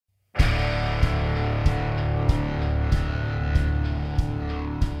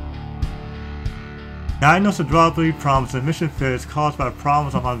Diagnose the drivability problems and emission failures caused by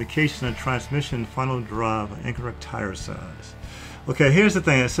problems on modification and transmission, final drive, and incorrect tire size. Okay, here's the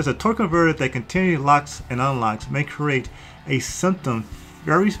thing. It says a torque converter that continually locks and unlocks may create a symptom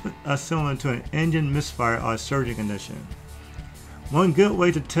very similar to an engine misfire or a surging condition. One good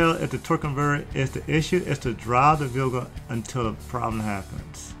way to tell if the torque converter is the issue is to drive the vehicle until the problem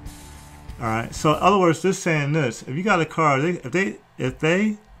happens. Alright, so in other words, this is saying this. If you got a car, if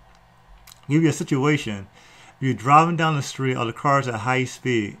they give you a situation, if you're driving down the street or the car's at high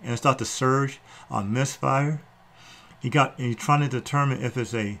speed and it starts to surge or misfire, you're trying to determine if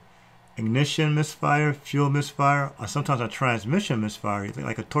it's a ignition misfire, fuel misfire, or sometimes a transmission misfire. You think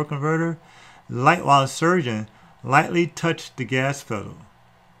like a torque converter, while it's surging, lightly touch the gas pedal.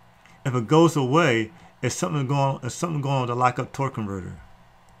 If it goes away, it's something going on with the lock-up torque converter.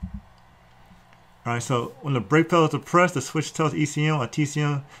 Alright, so when the brake pedal is depressed, the switch tells ECM or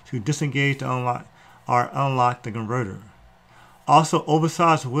TCM to disengage to unlock the converter. Also,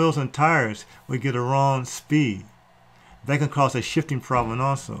 oversized wheels and tires will get the wrong speed. That can cause a shifting problem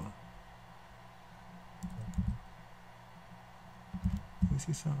also. Let me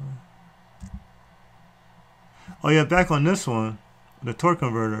see something. Oh yeah, back on this one, the torque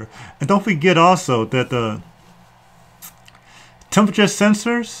converter. And don't forget also that the temperature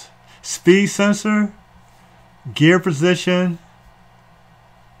sensors, speed sensor, gear position,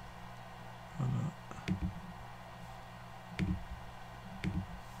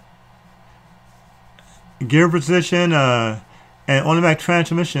 and automatic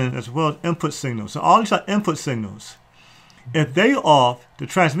transmission, as well as input signals. So all these are input signals. If they off, the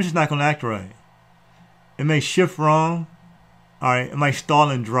transmission's not going to act right. It may shift wrong. All right, it might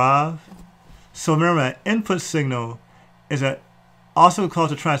stall and drive. So remember, an input signal is also cause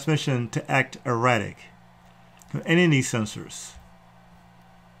the transmission to act erratic. Any of these sensors.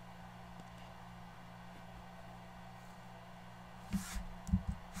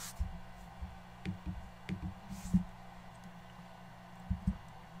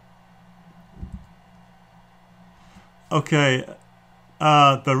 Okay,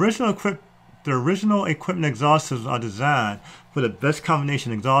 the original equipment exhaust systems are designed for the best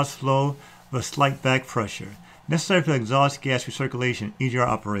combination exhaust flow with slight back pressure necessary for exhaust gas recirculation, EGR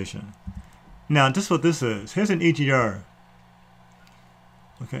operation. Now, this is what this is. Here's an EGR.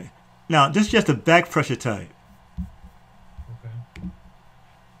 Okay. Now, this is just a back pressure type. Okay.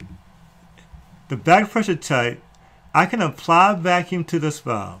 The back pressure type, I can apply vacuum to this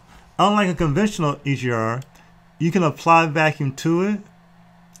valve. Unlike a conventional EGR, you can apply vacuum to it,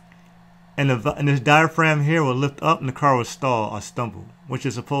 and this diaphragm here will lift up and the car will stall or stumble, which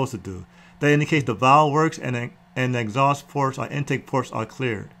it's supposed to do. That indicates the valve works and the exhaust ports or intake ports are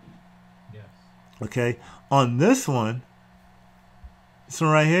cleared. Yes. Okay. On this one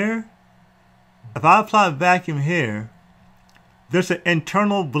right here, if I apply vacuum here, there's an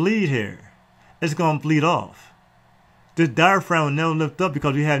internal bleed here. It's going to bleed off. This diaphragm will never lift up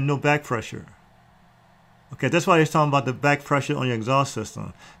because we have no back pressure. Okay, that's why they're talking about the back pressure on your exhaust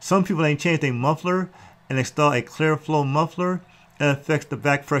system. Some people ain't changed their muffler and install a clear flow muffler, and it affects the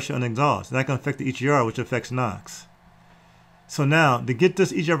back pressure on the exhaust. That can affect the EGR, which affects NOx. So now, to get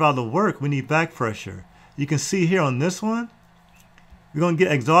this EGR valve to work, we need back pressure. You can see here on this one, we're going to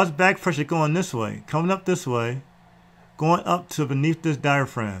get exhaust back pressure going this way, coming up this way, going up to beneath this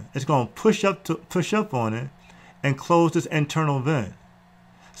diaphragm. It's going to push up on it and close this internal vent.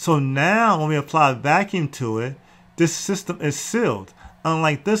 So now when we apply vacuum to it, this system is sealed,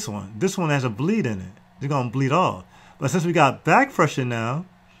 unlike this one. This one has a bleed in it. It's going to bleed off. But since we got back pressure now,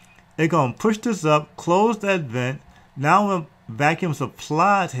 it's going to push this up, close that vent. Now when vacuum is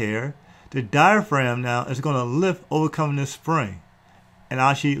applied here, the diaphragm now is going to lift, overcoming this spring. And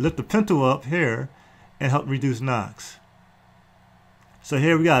actually lift the pintle up here and help reduce NOx. So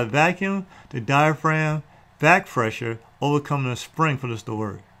here we got a vacuum, the diaphragm, back pressure, overcoming the spring for this to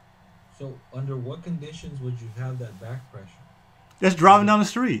work. So under what conditions would you have that back pressure? Just driving down the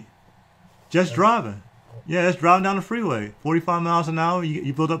street. Just driving. Yeah, that's driving down the freeway. 45 miles an hour,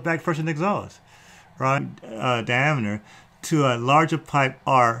 you build up back pressure in the exhaust. Right? Diameter to a larger pipe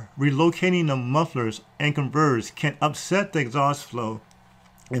or relocating the mufflers and converters can upset the exhaust flow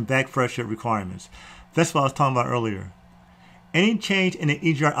and back pressure requirements. That's what I was talking about earlier. Any change in the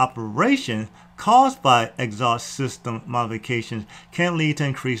EGR operation caused by exhaust system modifications can lead to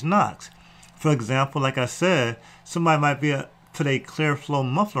increased NOx. For example, like I said, somebody might put a clear flow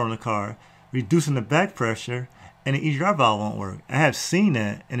muffler on the car, reducing the back pressure, and the EGR valve won't work. I have seen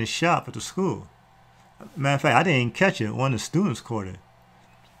that in the shop at the school. Matter of fact, I didn't even catch it. One of the students caught it.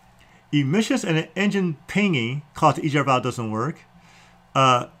 Emissions and the engine pinging cause the EGR valve doesn't work.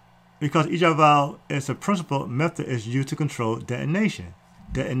 because EGR valve is a principal method is used to control detonation.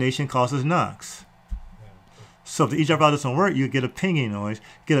 Detonation causes knocks. So if the EGR valve doesn't work, you get a pinging noise.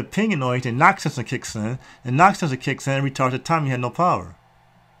 Get a pinging noise, the knock sensor kicks in. The knock sensor kicks in and retards the time you had no power.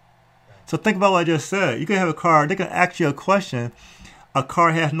 So think about what I just said. You can have a car, they can ask you a question. A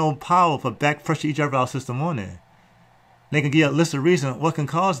car has no power for back pressure EGR valve system on it. They can give you a list of reasons what can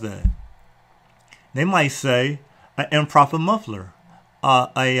cause that. They might say an improper muffler,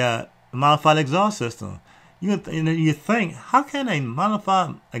 a modified exhaust system. You think, how can a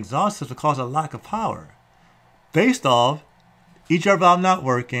modified exhaust system cause a lack of power? Based off EGR valve not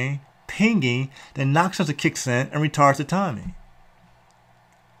working, pinging, the knock sensor kicks in and retards the timing.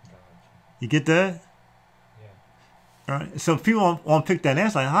 You get that? Yeah. All right. So people won't pick that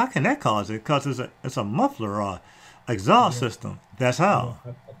answer. Like, how can that cause it? Because it's a muffler or exhaust system. That's how.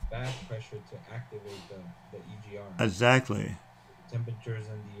 You have a back pressure to activate the EGR. Exactly. The temperatures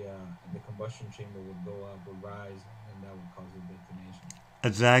in the combustion chamber would go up, would rise, and that would cause a detonation.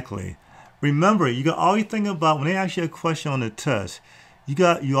 Exactly. Remember, you got always think about when they ask you a question on the test.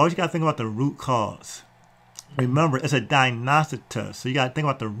 You always got to think about the root cause. Remember, it's a diagnostic test, so you got to think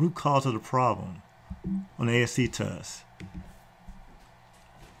about the root cause of the problem on the ASE test.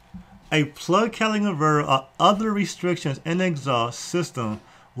 A plug catalytic converter or other restrictions in the exhaust system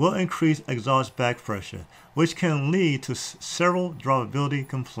will increase exhaust back pressure, which can lead to several drivability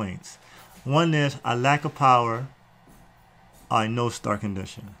complaints. One is a lack of power or a no start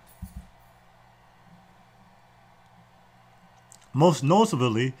condition. Most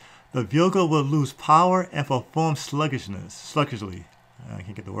noticeably, the vehicle will lose power and perform sluggishly. I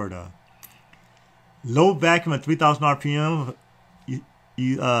can't get the word out. Low vacuum at 3,000 RPM. You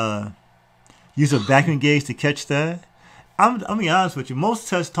use a vacuum gauge to catch that. I'm gonna be honest with you. Most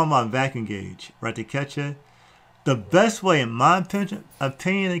tests talk about vacuum gauge, right, to catch it. The best way, in my opinion,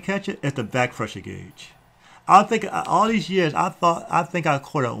 to catch it is the back pressure gauge. I think all these years, I think I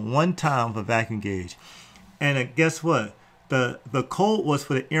caught it one time for vacuum gauge, and guess what? The code was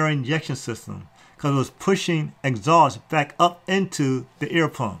for the air injection system because it was pushing exhaust back up into the air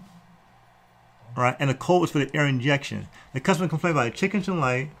pump, right? And the code was for the air injection. The customer complained about a check engine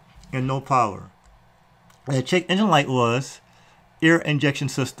light and no power. And the check engine light was air injection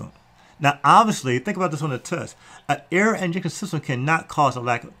system. Now, obviously, think about this on the test. An air injection system cannot cause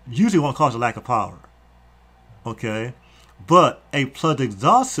usually won't cause a lack of power, okay? But a plugged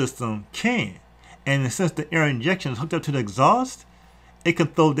exhaust system can. And since the air injection is hooked up to the exhaust, it can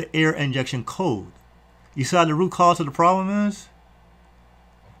throw the air injection code. You see how the root cause of the problem is?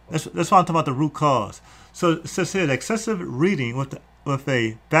 That's why I'm talking about the root cause. So it says here, the excessive reading with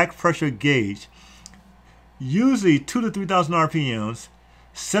a back pressure gauge, usually 2 to 3,000 RPMs,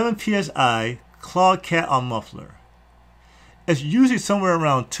 7 PSI, clog cat or muffler. It's usually somewhere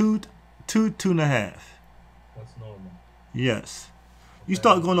around 2, 2.5. That's normal. Yes. You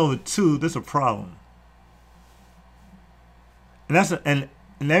start going over 2, that's a problem. And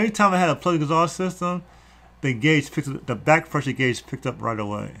every time I had a plug exhaust system, the back pressure gauge picked up right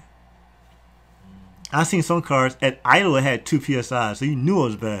away. I seen some cars at idle it had 2 psi, so you knew it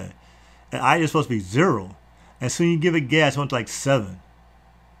was bad. At idle it's supposed to be 0, and soon you give it gas, it went to like 7.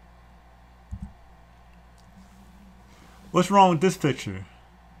 What's wrong with this picture?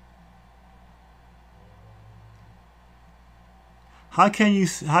 How can you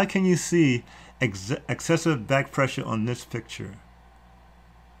see excessive back pressure on this picture?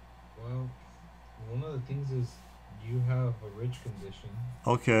 Well, one of the things is you have a ridge condition.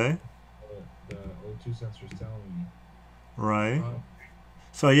 Okay. The O2 sensor is telling me. Right.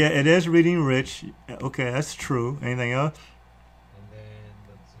 So yeah, it is reading rich. Okay, that's true. Anything else? And then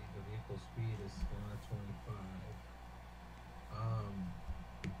let's see, the vehicle speed is going at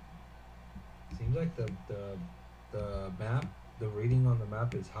 25. Seems like the map. The reading on the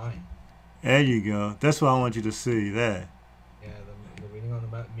map is high. There you go. That's what I want you to see there. Yeah, the reading on the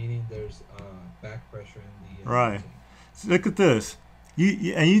map, meaning there's back pressure in the right. So look at this.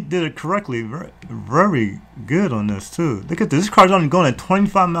 You did it correctly. Very, very good on this too. Look at this. This car's only going at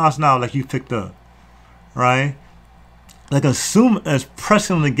 25 miles an hour, like you picked up, right? Like assume as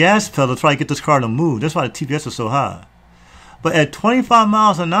pressing on the gas pedal to try to get this car to move. That's why the TPS is so high. But at 25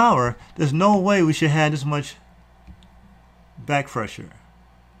 miles an hour, there's no way we should have this much back pressure.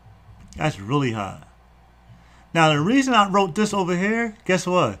 That's really high. Now the reason I wrote this over here, guess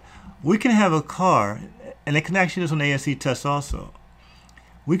what? We can have a car, and they can actually do this on the ASE test also.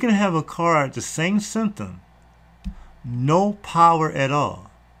 We can have a car at the same symptom, no power at all.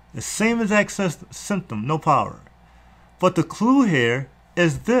 The same exact symptom, no power. But the clue here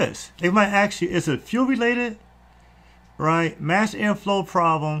is this. They might ask you, is it fuel related, right? Mass airflow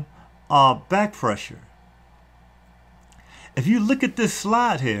problem, back pressure. If you look at this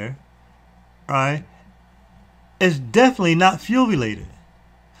slide here, right, it's definitely not fuel related.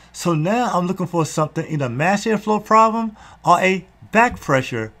 So now I'm looking for something, either mass airflow problem or a back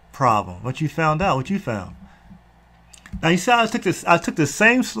pressure problem. What you found out, what you found. Now you see I took the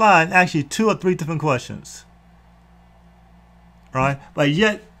same slide and actually 2 or 3 different questions. Right? But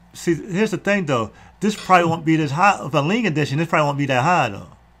yet, see, here's the thing though. This probably won't be this high. With a lean condition, this probably won't be that high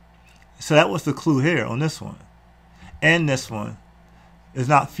though. So that was the clue here on this one. And this one is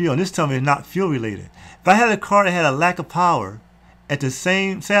not fuel. And this tells me it's not fuel related. If I had a car that had a lack of power at the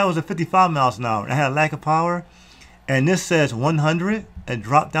same, say I was at 55 miles an hour and I had a lack of power, and this says 100 and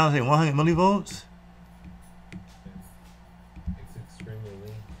dropped down to say 100 millivolts. It's extremely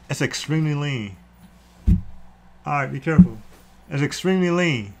lean. It's extremely lean. Alright, be careful. It's extremely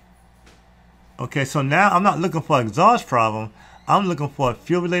lean. Okay, so now I'm not looking for an exhaust problem. I'm looking for a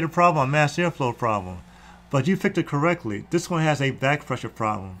fuel-related problem, a mass airflow problem. But you picked it correctly. This one has a back pressure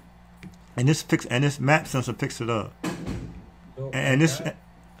problem, and this map sensor picks it up. So And this, at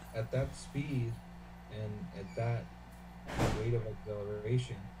that speed and at that rate of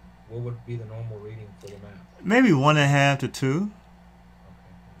acceleration, what would be the normal reading for the map? maybe 1.5 to 2.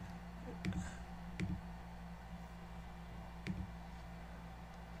 Okay.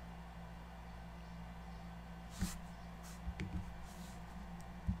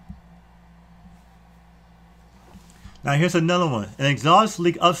 Now here's another one. An exhaust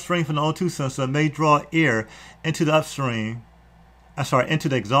leak upstream from the O2 sensor may draw air into the into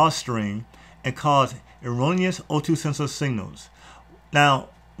the exhaust stream and cause erroneous O2 sensor signals. Now,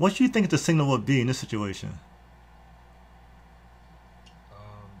 what do you think the signal would be in this situation?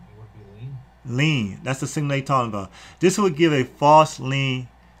 It would be lean. Lean. That's the signal they're talking about. This would give a false lean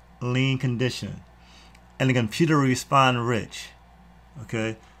condition, and the computer will respond rich.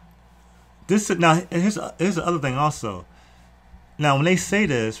 Okay. Now here's the other thing also. Now when they say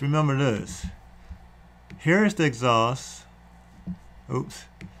this, remember this. Here's the exhaust. Oops,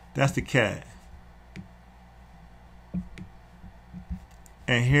 that's the cat.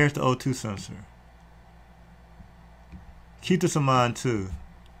 And here's the O2 sensor. Keep this in mind too.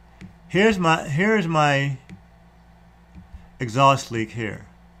 Here's my exhaust leak here.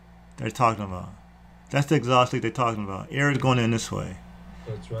 They're talking about. That's the exhaust leak they're talking about. Air is going in this way.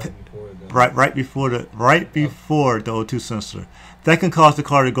 So it's right before the right before the O2 sensor. That can cause the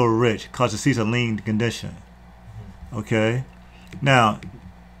car to go rich, cause it sees a lean condition. Okay? Now,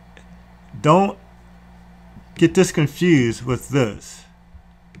 don't get this confused with this.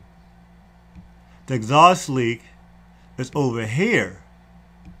 The exhaust leak is over here,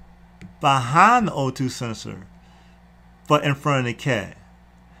 behind the O2 sensor, but in front of the cat.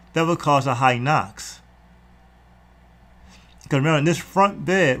 That will cause a high NOx. Because remember, this front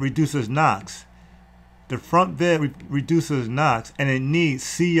bed reduces NOx. The front bed reduces NOx, and it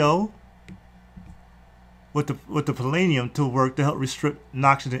needs CO with the palladium to work to help restrict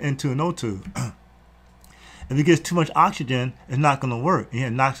oxygen into an O2. If it gets too much oxygen, it's not going to work,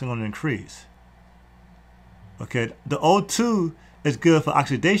 and NOx is going to increase. Okay, the O2 is good for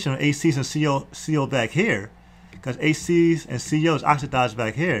oxidation of ACs and CO back here, because ACs and CO is oxidized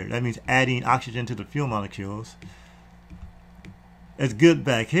back here. That means adding oxygen to the fuel molecules. It's good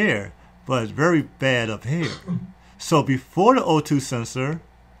back here, but it's very bad up here. So before the O2 sensor,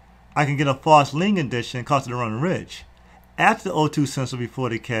 I can get a false lean condition, cause it to run rich. After the O2 sensor before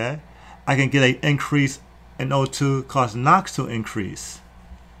the cat, I can get an increase in O2, cause NOx to increase.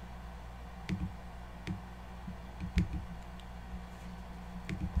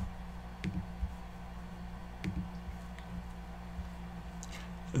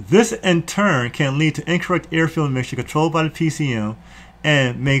 This in turn can lead to incorrect air-fuel mixture controlled by the PCM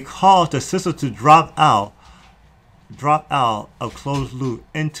and may cause the system to drop out of closed loop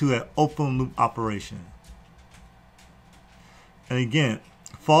into an open loop operation. And again,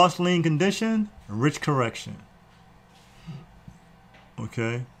 false lean condition, rich correction.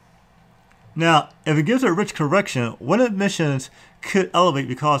 Okay. Now, if it gives a rich correction, what emissions could elevate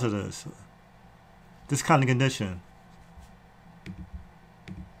because of this kind of condition?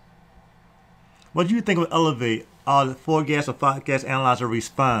 What do you think would elevate the 4-gas or 5-gas analyzer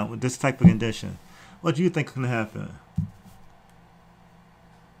respond with this type of condition? What do you think can happen?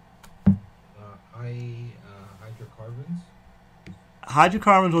 Hydrocarbons.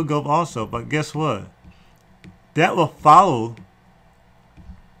 Hydrocarbons will go up also, but guess what? That will follow.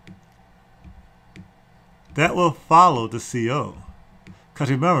 That will follow the CO. Because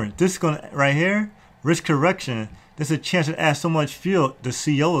remember, this is going to, right here, risk correction, there's a chance to add so much fuel, the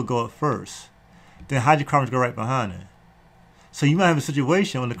CO will go up first. Then hydrocarbons go right behind it. So you might have a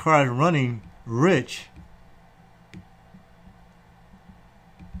situation when the car is running rich,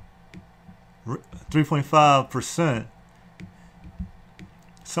 3.5%,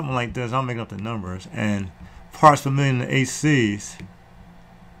 something like this. I'm making up the numbers, and parts per million in the ACs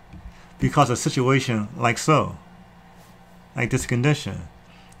because of a situation like so, like this condition.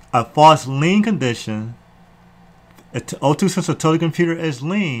 A false lean condition, O2 sensor told the computer is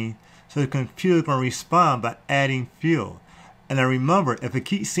lean, so the computer is going to respond by adding fuel. And then remember, if it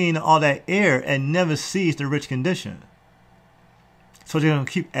keeps seeing all that air, it never sees the rich condition. So they're going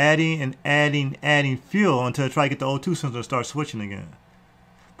to keep adding and adding fuel until they try to get the O2 sensor to start switching again.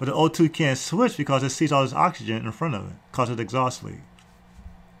 But the O2 can't switch because it sees all this oxygen in front of it, causes exhaust leak.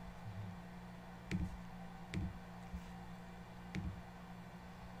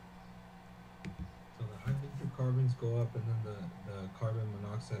 So the hydrocarbons go up and then the carbon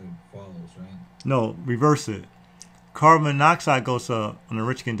monoxide follows, right? No, reverse it. Carbon monoxide goes up on the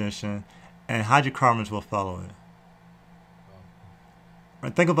rich condition, and hydrocarbons will follow it.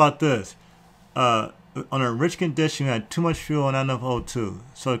 Right, think about this. On a rich condition, you had too much fuel and not enough O2,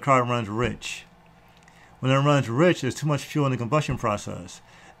 so the car runs rich. When it runs rich, there's too much fuel in the combustion process.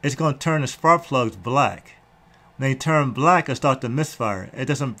 It's going to turn the spark plugs black. When they turn black, it starts to misfire. It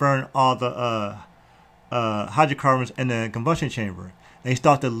doesn't burn all the hydrocarbons in the combustion chamber. They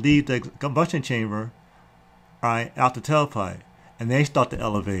start to leave the combustion chamber, right, out the tailpipe, and they start to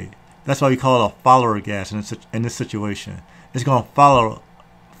elevate. That's why we call it a follower gas in this situation. It's going to follow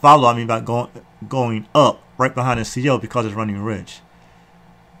by going up right behind the CO because it's running rich.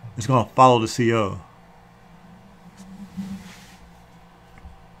 It's going to follow the CO.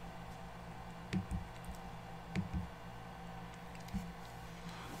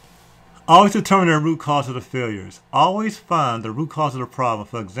 Always determine the root cause of the failures. Always find the root cause of the problem.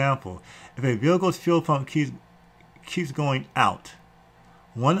 For example, if a vehicle's fuel pump keeps going out,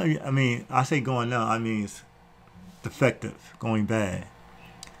 I say going out, I mean it's defective, going bad.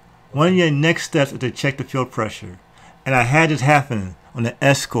 One of your next steps is to check the fuel pressure. And I had this happen on the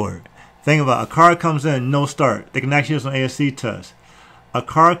Escort. Think about it. A car comes in, no start. They can actually use an ASE test. A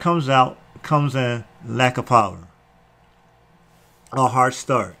car comes in, lack of power. A hard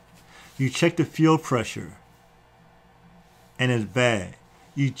start. You check the fuel pressure, and it's bad.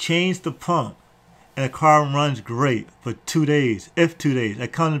 You change the pump, and the car runs great for 2 days. If 2 days,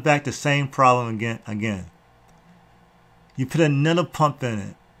 it comes back the same problem again. You put another pump in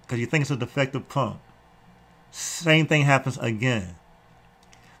it because you think it's a defective pump. Same thing happens again.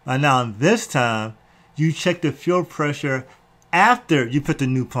 Now this time, you check the fuel pressure after you put the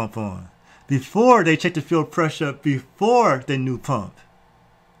new pump on. Before, they check the fuel pressure before the new pump.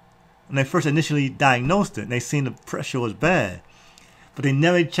 When they first initially diagnosed it, they seen the pressure was bad. But they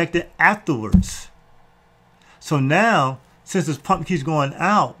never checked it afterwards. So now, since this pump keeps going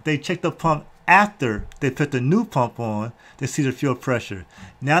out, they check the pump after they put the new pump on to see the fuel pressure.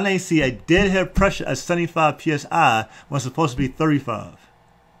 Now they see a deadhead pressure at 75 psi when it's supposed to be 35.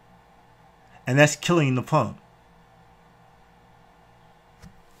 And that's killing the pump.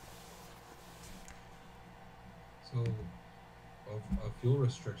 So, a fuel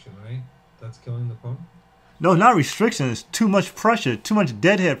restriction, right? That's killing the pump? No, not restriction. It's too much pressure, too much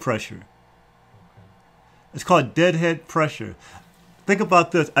deadhead pressure. Okay. It's called deadhead pressure. Think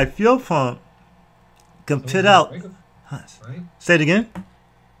about this. A fuel pump can pit out. Right? Say it again?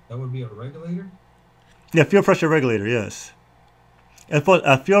 That would be a regulator? Yeah, fuel pressure regulator, yes.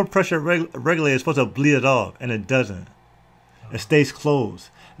 A fuel pressure regulator is supposed to bleed it off, and it doesn't. It stays closed.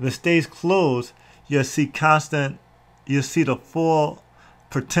 If it stays closed, you'll see the full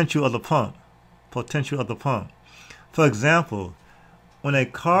potential of the pump. For example, when a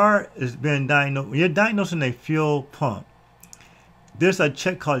car is being diagnosed, when you're diagnosing a fuel pump, there's a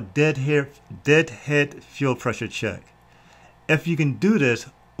check called deadhead fuel pressure check. If you can do this,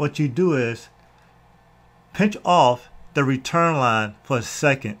 what you do is pinch off the return line for a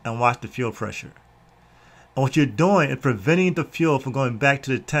second and watch the fuel pressure. And what you're doing is preventing the fuel from going back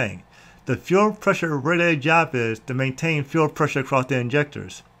to the tank. The fuel pressure regulator job is to maintain fuel pressure across the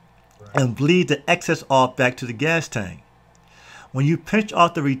injectors and bleed the excess off back to the gas tank. When you pinch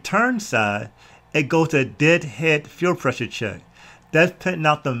off the return side, it goes to a deadhead fuel pressure check. That's pinching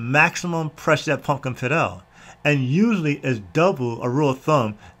out the maximum pressure that pump can put out. And usually it's double, a rule of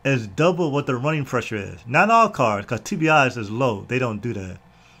thumb, is double what the running pressure is. Not all cars, because TBIs is low. They don't do that.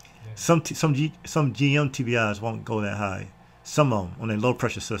 Yeah. Some GM TBIs won't go that high. Some of them on their low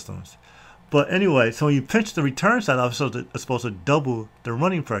pressure systems. But anyway, so when you pinch the return side off, it's supposed to double the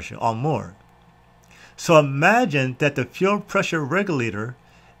running pressure or more. So imagine that the fuel pressure regulator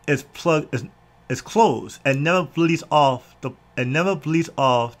is closed and never bleeds off it never bleeds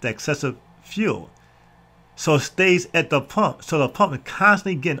off the excessive fuel. So it stays at the pump. So the pump is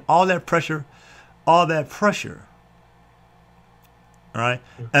constantly getting all that pressure. All right?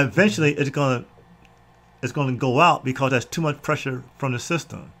 And eventually it's gonna go out because there's too much pressure from the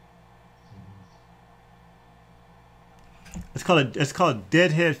system. It's called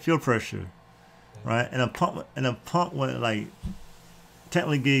deadhead fuel pressure, right? And a pump would like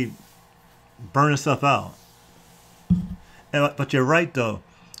technically burn itself out. But you're right though.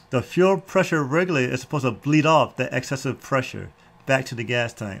 The fuel pressure regulator is supposed to bleed off that excessive pressure back to the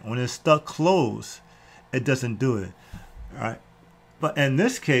gas tank. When it's stuck closed, it doesn't do it. All right. But in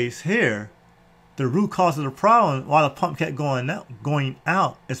this case here, the root cause of the problem why the pump kept going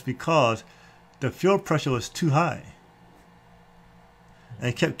out is because the fuel pressure was too high. And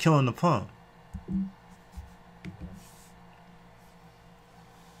it kept killing the pump.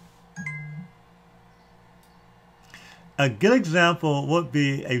 A good example would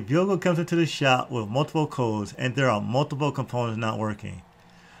be a vehicle comes into the shop with multiple codes and there are multiple components not working.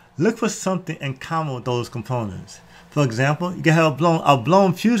 Look for something in common with those components. For example, you can have a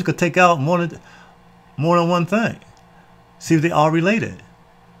blown fuse could take out more than one thing. See if they are related.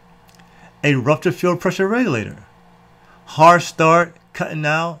 A ruptured fuel pressure regulator. Hard start, cutting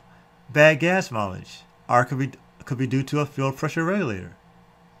out, bad gas mileage. Or could be due to a fuel pressure regulator.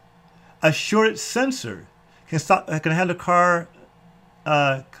 A shorted sensor can have the car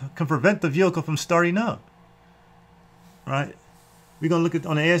can prevent the vehicle from starting up. Right? We're gonna look at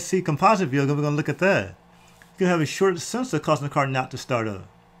on the ASE composite vehicle. We're gonna look at that. You can have a shorted sensor causing the car not to start up.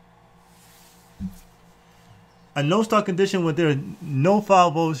 A no start condition where there are no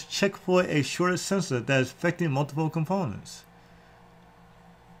fireballs. Check for a shorted sensor that is affecting multiple components.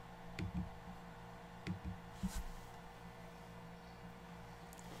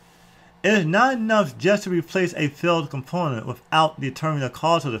 It is not enough just to replace a failed component without determining the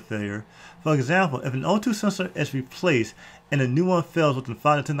cause of the failure. For example, if an O2 sensor is replaced and a new one fails within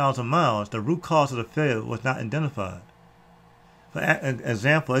 5 to 10,000 miles, the root cause of the failure was not identified. For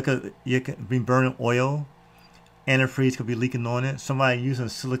example, you could be burning oil, antifreeze could be leaking on it, somebody using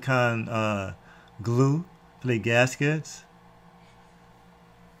silicone glue for their gaskets.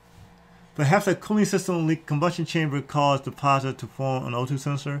 Perhaps a cooling system leak combustion chamber caused deposit to form on O2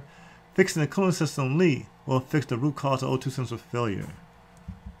 sensor. Fixing the cooling system leak will fix the root cause of O2 sensor failure.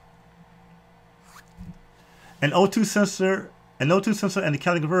 An O2 sensor and the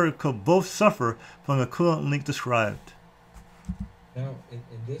catalytic converter could both suffer from the coolant leak described. Now, in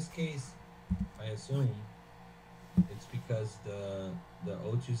this case, I assume it's because the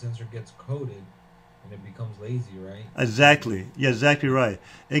O2 sensor gets coated and it becomes lazy, right? Exactly. You're exactly right.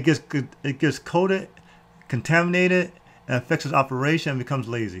 It gets coated, contaminated, and affects its operation and becomes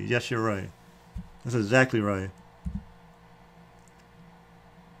lazy. Yes, you're right. That's exactly right.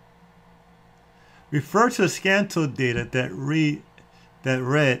 Refer to the scan tool data that read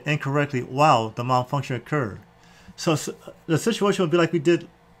incorrectly while the malfunction occurred. So the situation would be like we did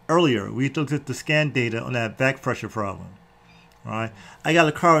earlier. We looked at the scan data on that back pressure problem. All right. I have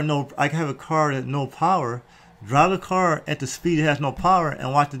a car with no power. Drive the car at the speed it has no power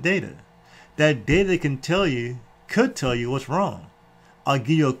and watch the data. That data could tell you what's wrong. I'll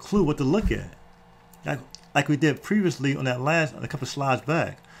give you a clue what to look at. Like we did previously on a couple of slides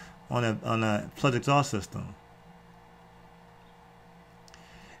back on a plug exhaust system.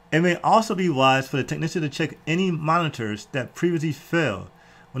 It may also be wise for the technician to check any monitors that previously failed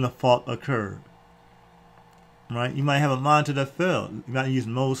when the fault occurred. Right? You might have a monitor that failed. You might use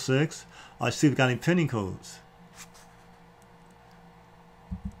mode 6 or see if it's got any pinning codes.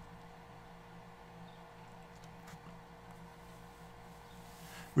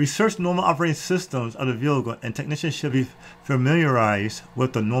 Research normal operating systems of the vehicle, and technicians should be familiarized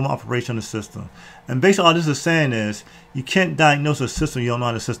with the normal operation of the system. And basically all this is saying is you can't diagnose a system you don't know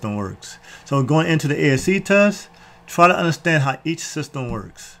how the system works. So going into the ASE test, try to understand how each system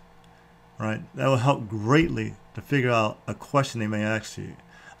works. Right? That will help greatly to figure out a question they may ask you.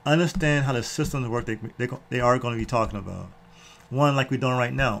 Understand how the systems work they are going to be talking about. One, like we're doing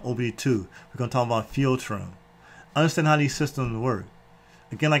right now, OBD2. We're going to talk about fuel trim. Understand how these systems work.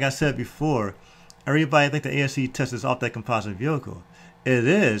 Again, like I said before, everybody think the ASE test is off that composite vehicle. It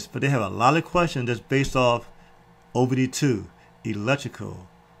is, but they have a lot of questions that's based off OBD2, electrical,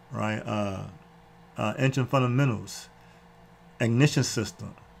 right? Engine fundamentals, ignition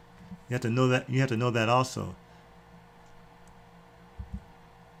system. You have to know that. You have to know that also.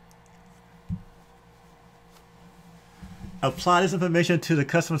 Apply this information to the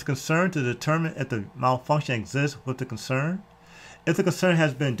customer's concern to determine if the malfunction exists with the concern. If the concern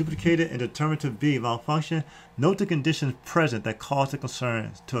has been duplicated and determined to be malfunction, note the conditions present that cause the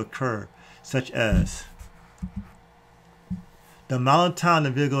concern to occur, such as the amount of time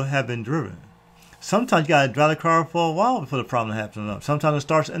the vehicle had been driven. Sometimes you gotta drive the car for a while before the problem happens. Sometimes it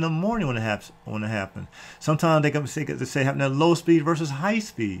starts in the morning when it happens. Sometimes they can say it happened at low speed versus high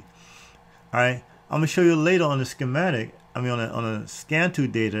speed. All right, I'm gonna show you later on the schematic. On the scan2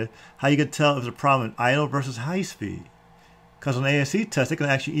 data, how you can tell if the problem is idle versus high speed. Because on the ASE test, they can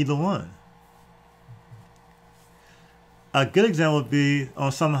actually either one. A good example would be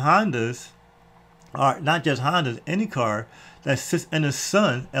on some Hondas, or not just Hondas, any car that sits in the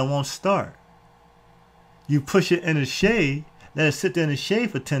sun and won't start. You push it in the shade, let it sit there in the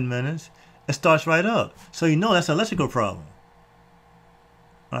shade for 10 minutes, it starts right up. So you know that's an electrical problem.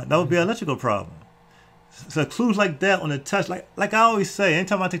 Right, that would be an electrical problem. So clues like that on the test, like I always say,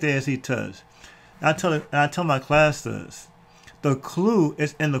 anytime I take the ASE test, I tell my class this. The clue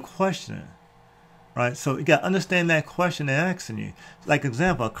is in the question, right? So you got to understand that question they're asking you. Like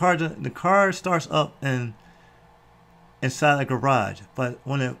example, the car starts up inside a garage, but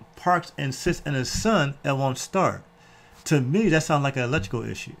when it parks and sits in the sun, it won't start. To me, that sounds like an electrical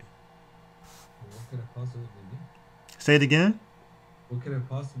issue. What could it possibly be? Say it again. What could it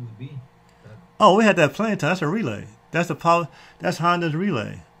possibly be? Oh, we had that playing time. That's a relay. That's the power. That's Honda's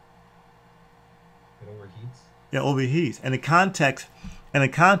relay. It overheats. Yeah, overheats, and the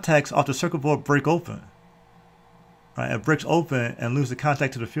contacts off the circuit board break open. Right, it breaks open and loses the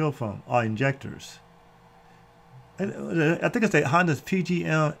contact to the fuel pump or injectors. I think it's the Honda's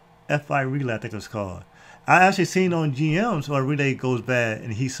PGM FI relay. I think it's called. I actually seen on GMs where a relay goes bad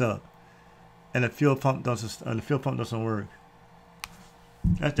and heats up, and the fuel pump doesn't work.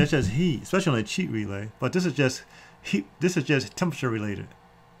 That's just heat, especially on a cheap relay. But this is just heat. This is just temperature related.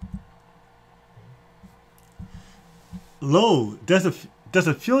 Load. Does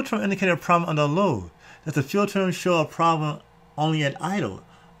the fuel term indicate a problem under load? Does the fuel term show a problem only at idle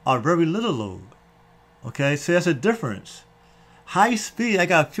or very little load? Okay, so that's a difference. High speed, I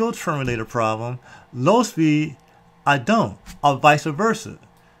got a fuel term related problem. Low speed, I don't, or vice versa.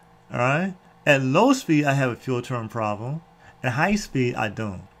 All right. At low speed, I have a fuel term problem. At high speed, I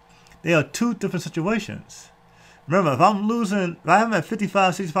don't. They are two different situations. Remember, if I'm at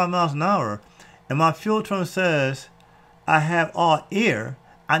 55, 65 miles an hour, and my fuel term says I have all air,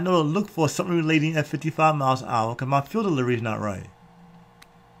 I know to look for something relating at 55 miles an hour because my fuel delivery is not right.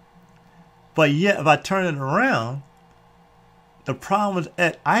 But yet, if I turn it around, the problem is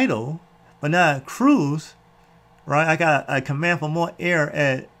at idle, but now at cruise, right? I got a command for more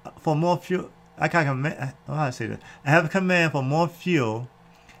air for more fuel. I got a command. How do I say that? I have a command for more fuel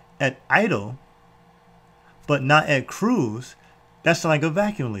at idle, but not at cruise. That's like a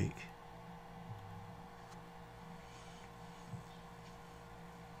vacuum leak.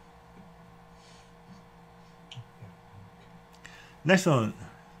 Next one.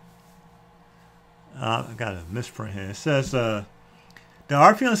 I got a misprint here. It says the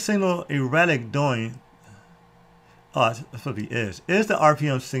RPM signal erratic during. Oh, that's what it is. Is the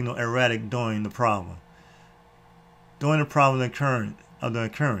RPM signal erratic during the problem? During the problem of the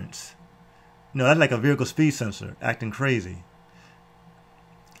occurrence. No, that's like a vehicle speed sensor acting crazy.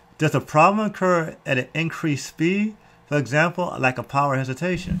 Does the problem occur at an increased speed? For example, like a power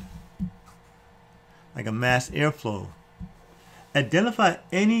hesitation, like a mass airflow. Identify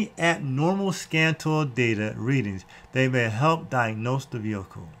any abnormal scan tool data readings that may help diagnose the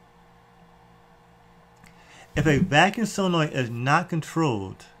vehicle. If a vacuum solenoid is not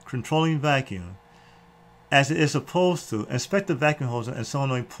controlling vacuum, as it is supposed to, inspect the vacuum hose and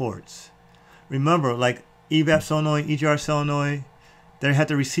solenoid ports. Remember, like evap solenoid, EGR solenoid, they have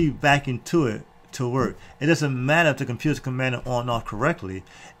to receive vacuum to it to work. It doesn't matter if the computer is commanded on and off correctly.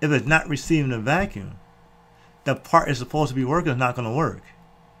 If it's not receiving the vacuum, the part is supposed to be working is not going to work.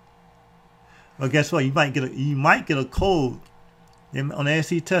 Well, guess what? You might get a code on the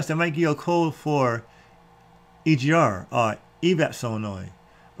ASE test. They might give you a code for EGR or evap solenoid.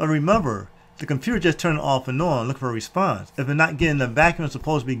 But remember, the computer just turned it off and on, looking for a response. If it's not getting the vacuum it's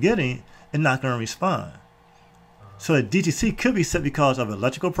supposed to be getting, it's not going to respond. So the DTC could be set because of an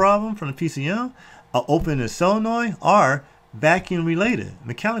electrical problem from the PCM, or open the solenoid, or vacuum related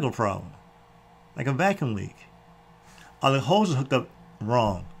mechanical problem, like a vacuum leak. Or the hose is hooked up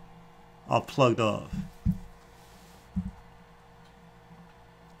wrong or plugged off.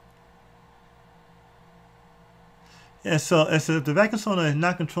 Yeah, so if the vacuum solenoid is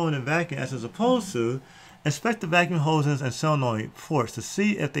not controlling the vacuum as it's supposed to, inspect the vacuum hoses and solenoid ports to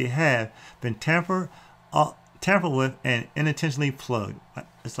see if they have been tampered with and unintentionally plugged.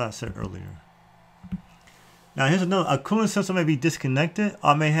 That's what I said earlier. Now here's another. A cooling sensor may be disconnected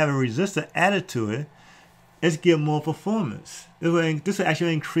or may have a resistor added to it. It's give more performance. This will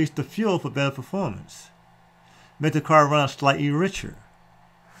actually increase the fuel for better performance. Make the car run slightly richer.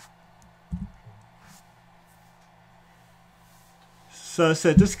 So it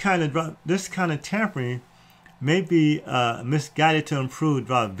said this kind of tampering may be misguided to improve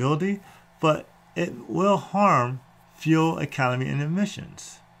drivability, but it will harm fuel economy and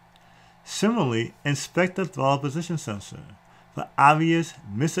emissions. Similarly, inspect the throttle position sensor for obvious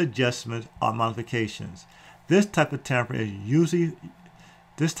misadjustments or modifications. This type of tampering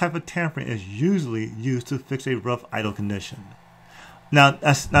is usually used to fix a rough idle condition. Now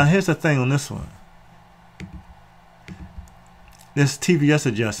here's the thing on this one. This TVS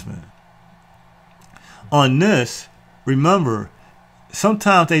adjustment. On this, remember,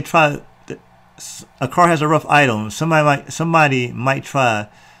 sometimes they try. A car has a rough idle. Somebody might try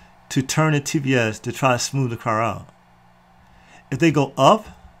to turn the TVS to try to smooth the car out. If they go up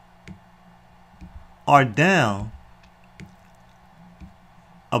or down,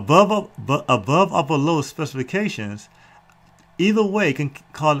 above or below specifications, either way can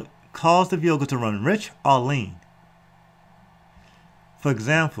cause the vehicle to run rich or lean. For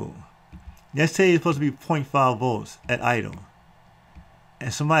example, let's say it's supposed to be 0.5 volts at idle,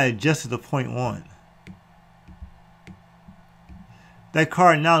 and somebody adjusts it to 0.1. That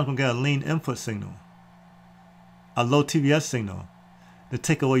car now is going to get a lean input signal, a low TVS signal, to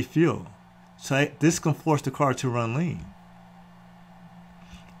take away fuel. So this can force the car to run lean.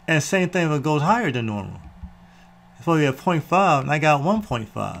 And same thing if it goes higher than normal. It's supposed to be at 0.5 and I got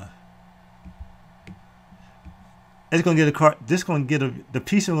 1.5. It's going to get a car. This going to get the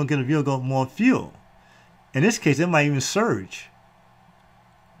piece is going to get a vehicle more fuel. In this case, it might even surge.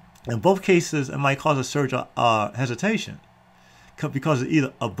 In both cases, it might cause a surge or hesitation because it's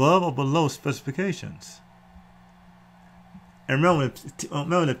either above or below specifications. And remember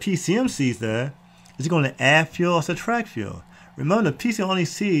the PCM sees that, is it going to add fuel or subtract fuel? Remember, the PCM only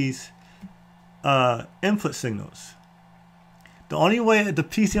sees input signals. The only way the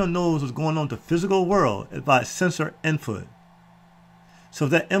PCM knows what's going on in the physical world is by sensor input. So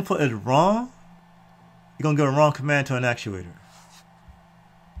if that input is wrong, you're going to give a wrong command to an actuator.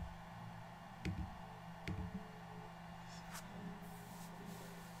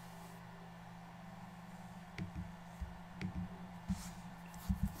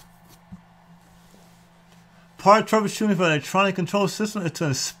 Part of troubleshooting for an electronic control system is to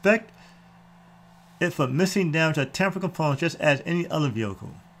inspect it for missing, damage, or tampered components just as any other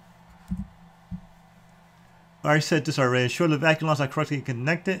vehicle. I already said this already. Ensure the vacuum lines are correctly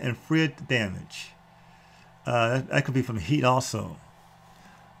connected and free of damage. That could be from heat also.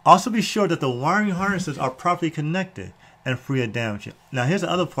 Also be sure that the wiring harnesses are properly connected and free of damage. Now here's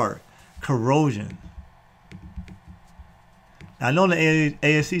the other part. Corrosion. Now, I know the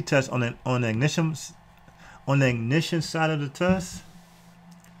ASE test on the ignition side of the test,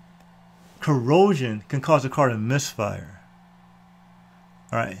 corrosion can cause the car to misfire.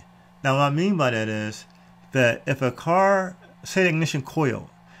 Alright. Now what I mean by that is that if a car, say the ignition coil,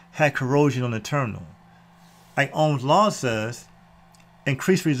 had corrosion on the terminal, like Ohm's law says,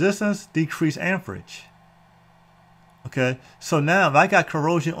 increase resistance, decrease amperage. Okay, so now if I got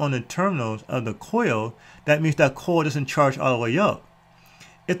corrosion on the terminals of the coil, that means that coil doesn't charge all the way up.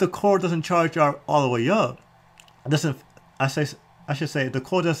 If the coil doesn't charge all the way up, I should say the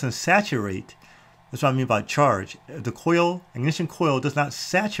coil doesn't saturate. That's what I mean by charge. If the ignition coil does not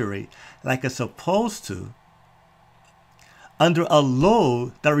saturate like it's supposed to, under a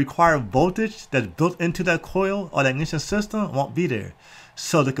load that requires voltage that's built into that coil or the ignition system won't be there.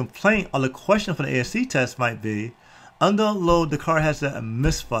 So the complaint or the question for the ASE test might be, under a load the car has a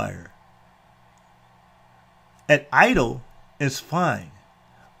misfire. At idle, it's fine.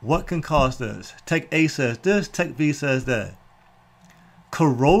 What can cause this? Tech A says this, Tech B says that.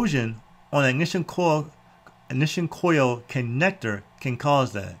 Corrosion on an ignition coil connector can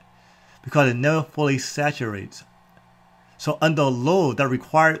cause that because it never fully saturates. So under a load that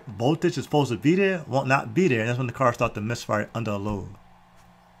required voltage is supposed to be there, won't not be there, and that's when the car starts to misfire under a load.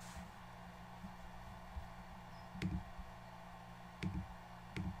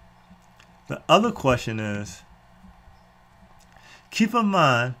 The other question is, keep in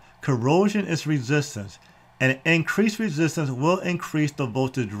mind, corrosion is resistance, and increased resistance will increase the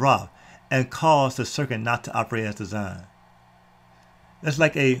voltage drop and cause the circuit not to operate as designed. It's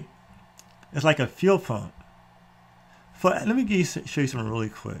like a fuel pump. Let me show you something really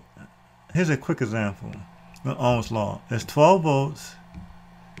quick. Here's a quick example with Ohm's law. It's 12 volts.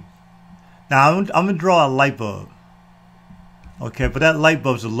 Now I'm going to draw a light bulb. Okay, but that light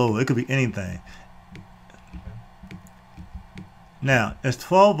bulb's a load. It could be anything. Now, it's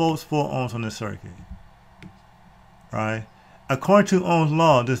 12 volts, 4 ohms on this circuit. Right? According to Ohm's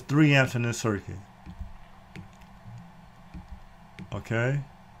law, there's 3 amps in this circuit. Okay?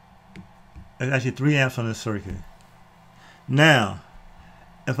 There's actually 3 amps on this circuit. Now,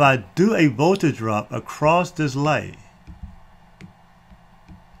 if I do a voltage drop across this light,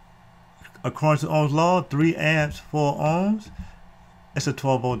 according to Ohm's law, 3 amps, 4 ohms, it's a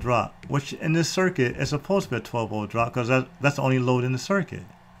 12 volt drop, which in this circuit is supposed to be a 12 volt drop because that's the only load in the circuit.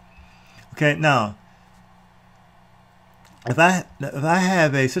 Okay, now, if I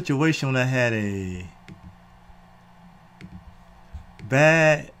have a situation when I had a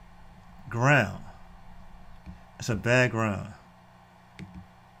bad ground, it's a bad ground.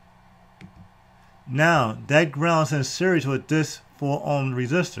 Now that ground is in series with this 4 ohm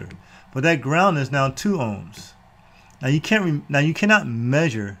resistor, but that ground is now 2 ohms. Now you cannot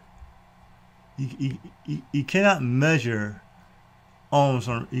measure. You cannot measure ohms,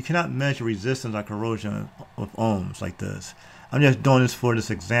 or you cannot measure resistance or corrosion with ohms like this. I'm just doing this for this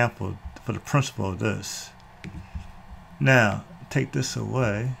example, for the principle of this. Now take this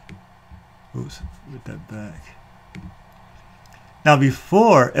away. Oops, put that back. Now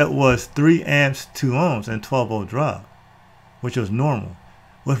before it was 3 amps, 2 ohms, and 12 volt drop, which was normal.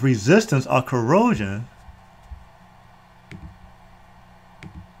 With resistance or corrosion,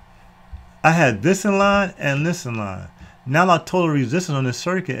 I had this in line and this in line. Now my total resistance on this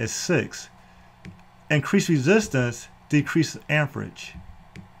circuit is 6. Increased resistance decreases amperage.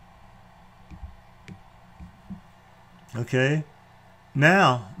 Okay.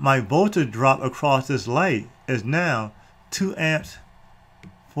 Now my voltage drop across this light is now 2 amps,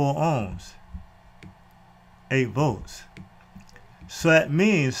 4 ohms, 8 volts. So that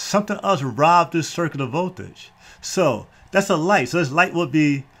means something else robbed this circuit of voltage. So that's a light. So this light would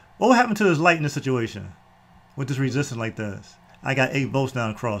be, what would happen to this light in this situation with this resistance like this? I got 8 volts down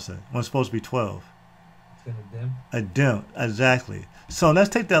across it when it's supposed to be 12. It's gonna dim. A dim, exactly. So let's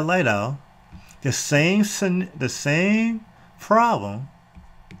take that light out. The same problem,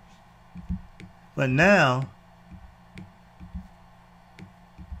 but now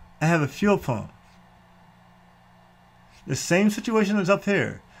I have a fuel pump. The same situation is up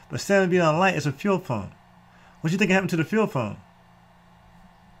here, but instead of being on light, it's a fuel pump. What do you think happened to the fuel pump?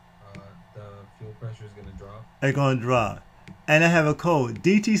 The fuel pressure is gonna drop. It's going to drop. And I have a code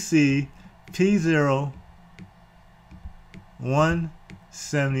DTC P0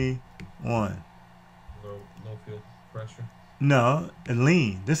 171. Low fuel pressure. No, a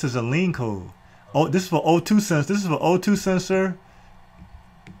lean. This is a lean code. Oh, this is for O2 sensor. This is for O2 sensor.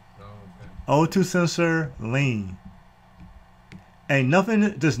 Oh, okay. O2 sensor lean. And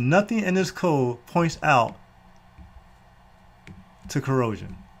there's nothing in this code points out to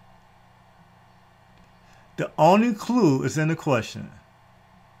corrosion. The only clue is in the question.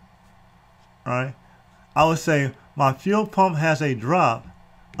 Alright? I would say my fuel pump has a drop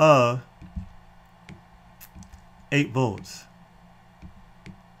of 8 volts.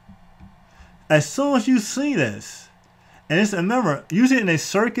 As soon as you see this, and remember, usually in a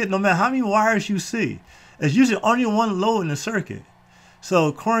circuit, no matter how many wires you see, it's usually only one load in the circuit. So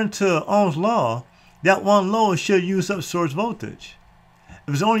according to Ohm's law, that one load should use up source voltage.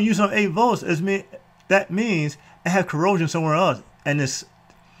 If it's only using up 8 volts, that means it has corrosion somewhere else, and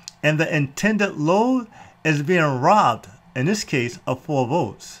the intended load is being robbed, in this case, of 4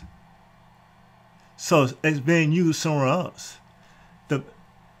 volts. So it's being used somewhere else.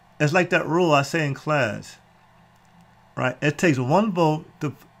 It's like that rule I say in class, right? It takes 1 volt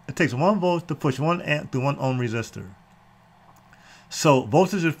to push 1 amp through 1 ohm resistor. So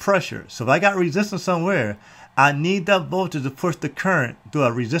voltage is pressure. So if I got resistance somewhere, I need that voltage to push the current through a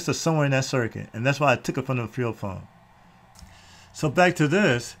resistor somewhere in that circuit. And that's why I took it from the fuel pump. So back to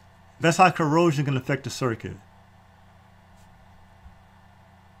this, that's how corrosion can affect the circuit.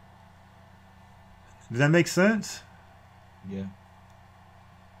 Does that make sense? Yeah.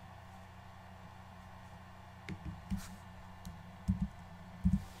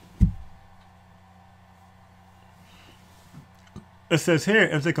 It says here,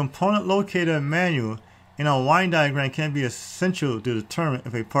 if the component located in manual in a wiring diagram can be essential to determine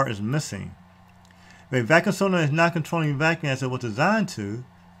if a part is missing. If a vacuum solenoid is not controlling vacuum as it was designed to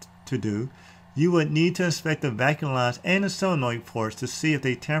do, you would need to inspect the vacuum lines and the solenoid ports to see if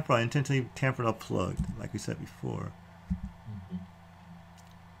they tamper or intentionally tampered or plugged, like we said before.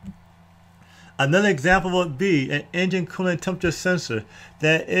 Another example would be an engine coolant temperature sensor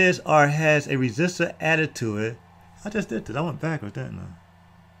that is or has a resistor added to it. I just did this. I went backwards, didn't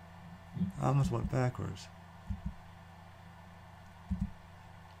I? I almost went backwards.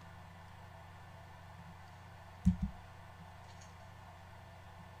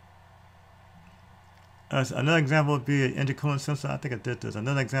 Another example would be an intercoolant sensor. I think I did this.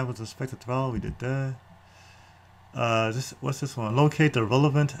 Another example is a spectral throttle. We did that. What's this one? Locate the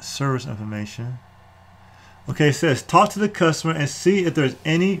relevant service information. Okay, it says talk to the customer and see if there's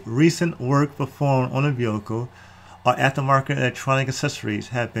any recent work performed on a vehicle or aftermarket electronic accessories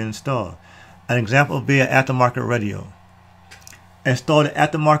have been installed. An example would be an aftermarket radio. Install the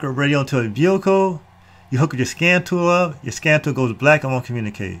aftermarket radio into a vehicle. You hook your scan tool up. Your scan tool goes black and won't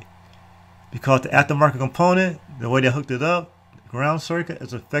communicate. Because the aftermarket component, the way they hooked it up, the ground circuit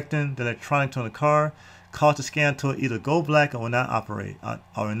is affecting the electronics on the car, cause the scan tool either go black or will not operate or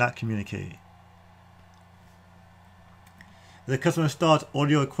will not communicate. If the customer installs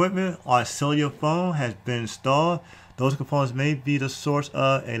audio equipment or a cellular phone has been installed, those components may be the source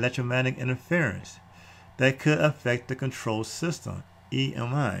of electromagnetic interference that could affect the control system,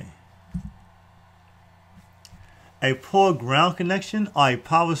 EMI. A poor ground connection or a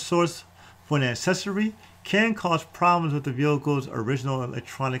power source for an accessory can cause problems with the vehicle's original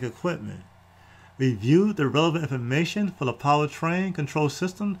electronic equipment. Review the relevant information for the powertrain control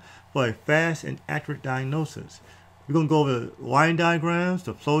system for a fast and accurate diagnosis. We're going to go over the wiring diagrams,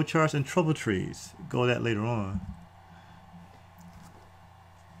 the flow charts, and trouble trees. Go over that later on.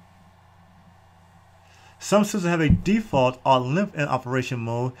 Some systems have a default or limp in operation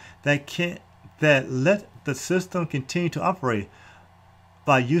mode that let the system continue to operate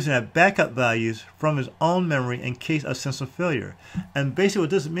by using backup values from its own memory in case of sensor failure. And basically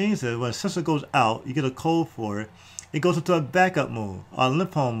what this means is when a sensor goes out, you get a code for it, it goes into a backup mode or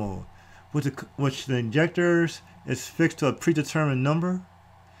limp on mode, which the injectors is fixed to a predetermined number.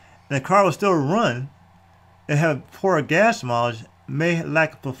 And the car will still run and have poor gas mileage, may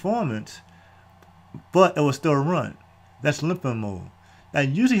lack performance, but it will still run. That's limping mode. That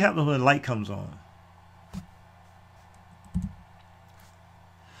usually happens when the light comes on.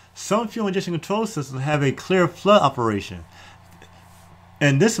 Some fuel injection control systems have a clear flood operation.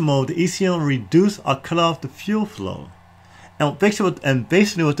 In this mode, the ECM will reduce or cut off the fuel flow. And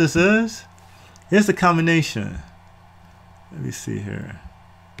basically what this is, here's the combination. Let me see here.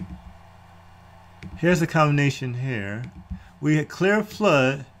 Here's the combination here. We had clear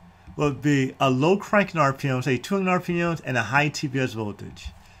flood would be a low cranking RPM, say 200 RPMs, and a high TPS voltage.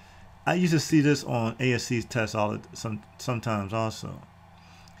 I used to see this on ASE tests sometimes also.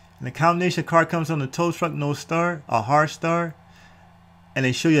 And the combination car comes on the tow truck, no start, or hard start, and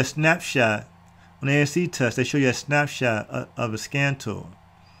they show you a snapshot. On the ASE test, they show you a snapshot of a scan tool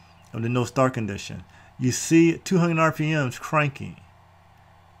of the no start condition. You see 200 RPMs cranking,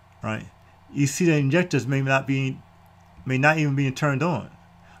 right? You see the injectors may not even be turned on,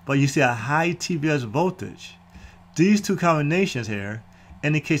 but you see a high TPS voltage. These two combinations here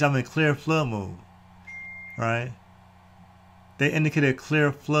indicate I'm in clear flood mode, right? They indicate a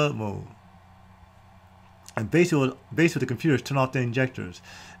clear flood mode. And basically the computers turn off the injectors.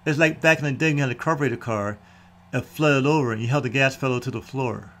 It's like back in the day when you had a carburetor car, it flooded over and you held the gas pedal to the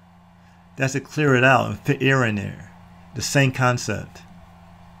floor. That's to clear it out and put air in there. The same concept.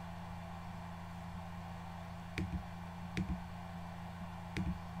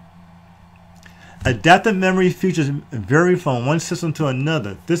 Adaptive memory features vary from one system to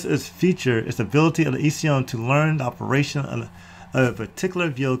another. This feature is the ability of the ECM to learn the operation of a particular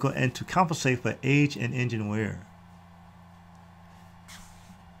vehicle and to compensate for age and engine wear.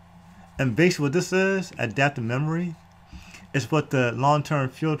 And basically what this is, adaptive memory, is what the long-term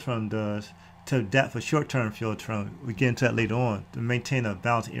fuel term does to adapt for short-term fuel term. We get into that later on to maintain a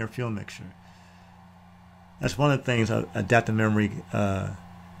balanced air-fuel mixture. That's one of the things adaptive memory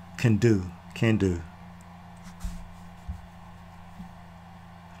can do.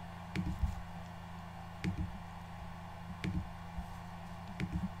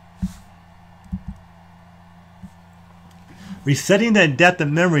 Resetting the adaptive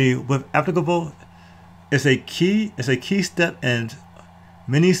memory with applicable is a key step in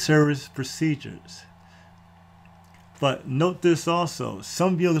many service procedures. But note this also,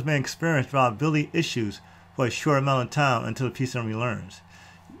 some vehicles may experience reliability issues for a short amount of time until the piece of memory learns.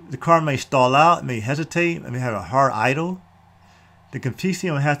 The car may stall out, it may hesitate, it may have a hard idle. The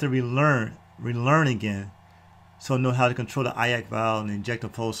PCM will have to relearn again, so know how to control the IAC valve and the injector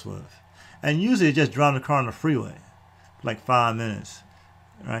pulse width. And usually it's just driving the car on the freeway for like 5 minutes.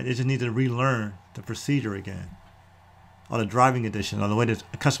 Right? They just need to relearn the procedure again, or the driving condition, or the way the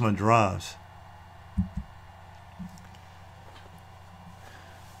customer drives.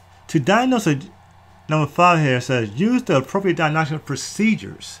 To diagnose number 5 here says, use the appropriate diagnostic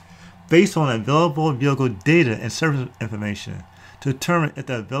procedures based on available vehicle data and service information to determine if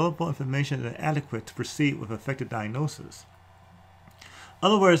the available information is adequate to proceed with effective diagnosis. In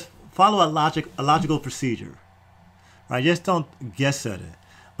other words, follow a logical procedure. Right? Just don't guess at it.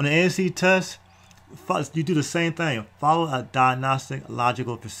 On the ASE test, you do the same thing. Follow a diagnostic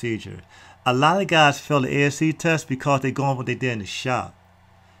logical procedure. A lot of guys fail the ASE test because they go on what they did in the shop.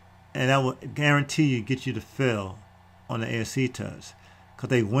 And that will guarantee you get you to fail on the ASE test because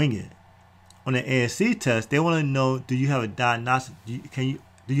they wing it. On the ASE test, they want to know, do you have a diagnostic, do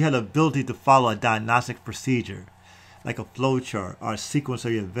you have the ability to follow a diagnostic procedure, like a flow chart or a sequence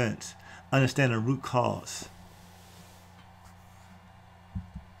of events, understand the root cause.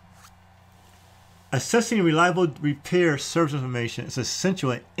 Assessing reliable repair service information is essential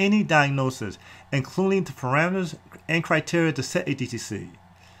in any diagnosis, including the parameters and criteria to set a DTC.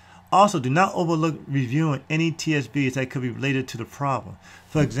 Also, do not overlook reviewing any TSBs that could be related to the problem.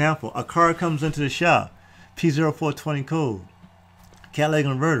 For example, a car comes into the shop, P0420 code, catalytic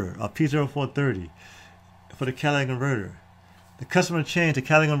converter, or P0430 for the catalytic converter. The customer changed the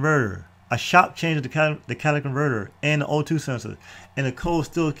catalytic converter. A shop changed the catalytic converter and the O2 sensor, and the code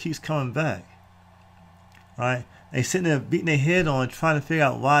still keeps coming back. Right? They sitting there beating their head on trying to figure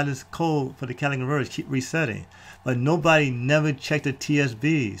out why this code for the catalytic converters keep resetting. But nobody never checked the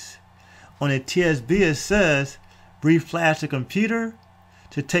TSBs. On the TSB it says reflash the computer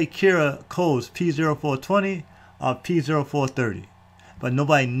to take care of codes P0420 or P0430. But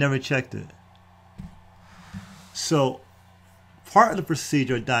nobody never checked it. So part of the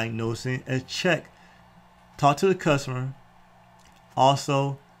procedure of diagnosing is talk to the customer,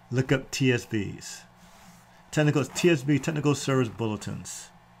 also look up TSBs. Technical service bulletins.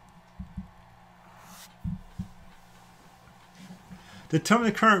 Determine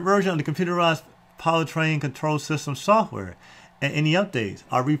the current version of the computerized powertrain control system software and any updates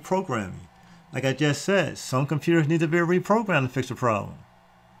or reprogramming. Like I just said, some computers need to be reprogrammed to fix the problem.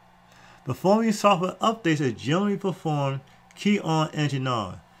 Performing software updates is generally performed key on engine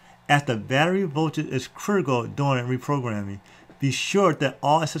on. As the battery voltage is critical during reprogramming, be sure that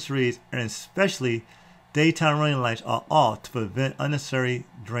all accessories and especially daytime running lights are off to prevent unnecessary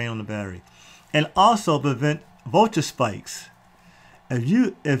drain on the battery, and also prevent voltage spikes.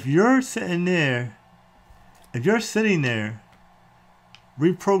 If you're sitting there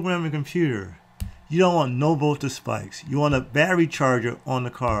reprogramming a computer, you don't want no voltage spikes. You want a battery charger on the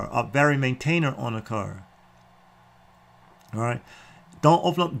car, a battery maintainer on the car. All right, don't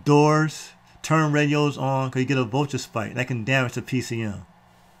open up doors, turn radios on because you get a voltage spike that can damage the PCM.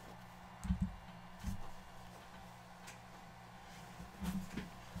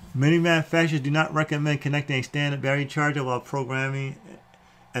 Many manufacturers do not recommend connecting a standard battery charger while programming,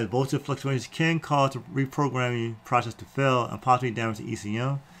 as voltage fluctuations can cause the reprogramming process to fail and possibly damage the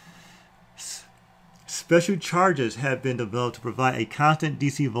ECM. Special chargers have been developed to provide a constant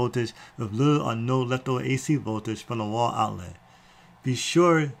DC voltage with little or no leftover AC voltage from the wall outlet. Be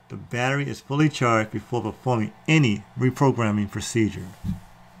sure the battery is fully charged before performing any reprogramming procedure.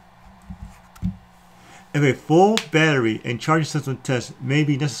 If a full battery and charging system test may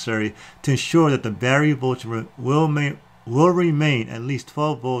be necessary to ensure that the battery voltage will remain at least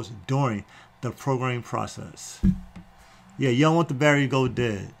 12 volts during the programming process. Yeah, you don't want the battery to go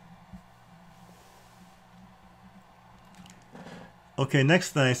dead. Okay,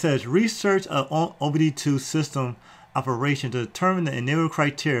 next thing it says research an OBD2 system operation to determine the enable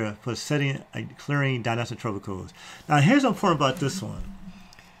criteria for setting and clearing diagnostic trouble codes. Now here's what's important about this one.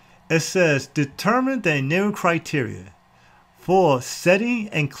 It says determine the enable criteria for setting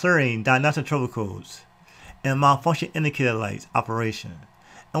and clearing diagnostic trouble codes and malfunction indicator lights operation.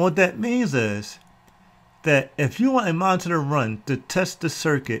 And what that means is that if you want a monitor to run to test the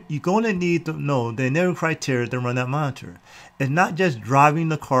circuit, you're going to need to know the enable criteria to run that monitor. It's not just driving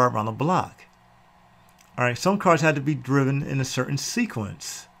the car around the block. All right, some cars have to be driven in a certain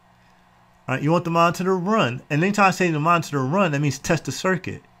sequence. All right, you want the monitor to run, and anytime I say the monitor to run, that means test the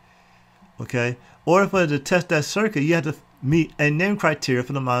circuit. Okay, or if to test that circuit, you have to meet a name criteria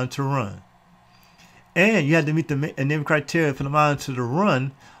for the monitor to run, and you have to meet the name criteria for the monitor to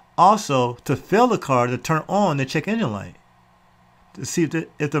run also to fill the car to turn on the check engine light to see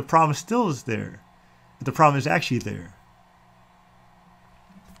if the problem still is there, if the problem is actually there.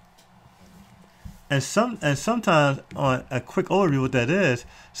 And sometimes, on a quick overview of what that is,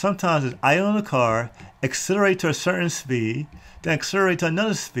 sometimes it's idle in the car, accelerate to a certain speed, then accelerate to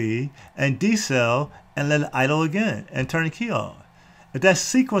another speed, and decel, and let it idle again, and turn the key off. If that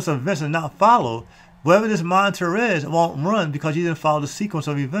sequence of events is not followed, whatever this monitor is, it won't run because you didn't follow the sequence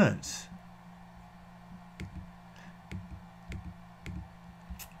of events.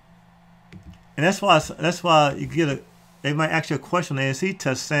 And that's why you get they might ask you a question on the ASE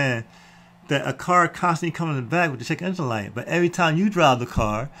test saying, that a car constantly comes in the back with the check engine light, but every time you drive the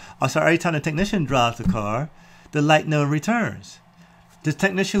car, every time the technician drives the car, the light never returns. The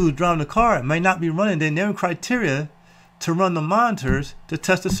technician who's driving the car may not be running the engineering criteria to run the monitors to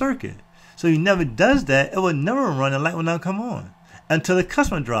test the circuit. So he never does that, it will never run, the light will not come on until the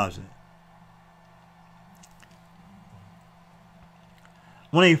customer drives it.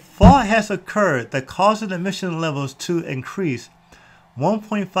 When a fault has occurred that causes emission levels to increase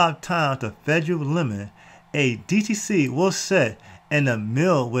 1.5 times the federal limit, a DTC will set and the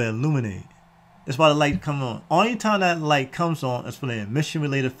mill will illuminate. That's why the light comes on. Only time that light comes on is for the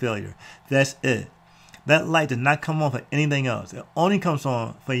emission-related failure. That's it. That light does not come on for anything else. It only comes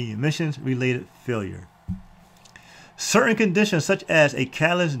on for emissions-related failure. Certain conditions, such as a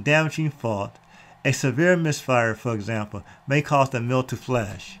catalyst damaging fault, a severe misfire, for example, may cause the mill to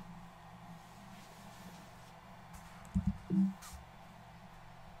flash.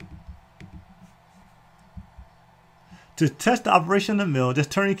 To test the operation of the mill,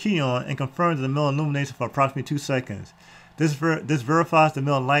 just turn the key on and confirm that the mill illuminates for approximately 2 seconds. This verifies the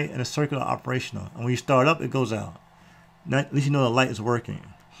mill light and the circuit are operational. And when you start up, it goes out. Now, at least you know the light is working.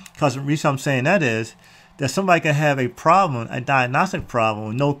 Because the reason I'm saying that is that somebody can have a problem, a diagnostic problem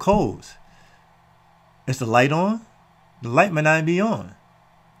with no codes. Is the light on? The light may not be on.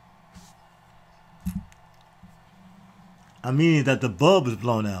 I mean that the bulb is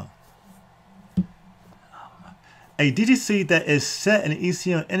blown out. A DTC that is set in the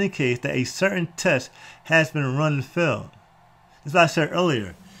ECM indicates that a certain test has been run and failed. That's what I said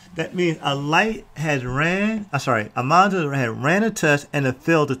earlier. That means a light has a monitor had ran a test and it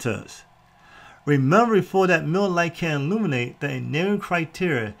failed the test. Remember, before that mill light can illuminate, the engineering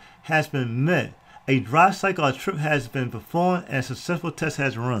criteria has been met. A dry cycle or trip has been performed and a successful test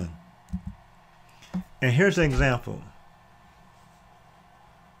has run. And here's an example.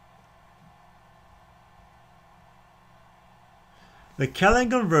 The catalytic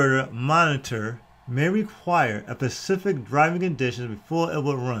converter monitor may require a specific driving condition before it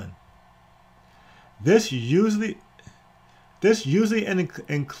will run. This usually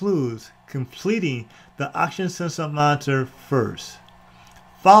includes completing the oxygen sensor monitor first,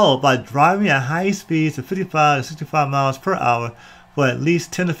 followed by driving at high speeds of 55 to 65 miles per hour for at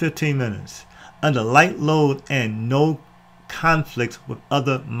least 10 to 15 minutes under light load and no conflicts with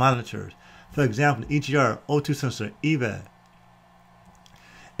other monitors. For example, EGR, O2 sensor, EVAD.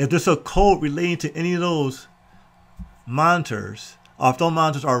 If there's a code relating to any of those monitors, or if those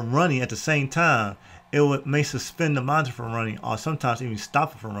monitors are running at the same time, it may suspend the monitor from running, or sometimes even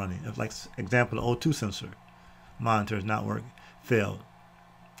stop it from running. If, like example, the O2 sensor monitor is not working, failed.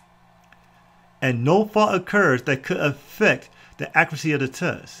 And no fault occurs that could affect the accuracy of the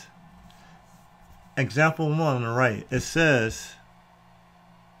test. Example 1 on the right, it says,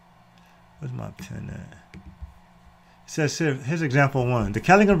 where's my pen at? It says here, here's example 1. The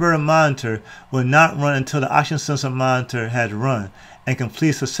catalytic converter monitor will not run until the oxygen sensor monitor has run and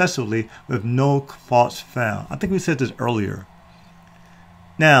completed successfully with no faults found. I think we said this earlier.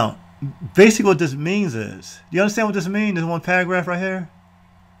 Now, basically what this means is, do you understand what this means? This one paragraph right here?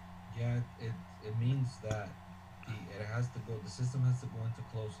 Yeah, it means that the system has to go into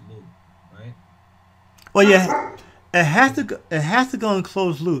closed loop, right? Well, yeah, it has to go in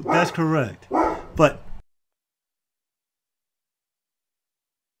closed loop. That's correct. But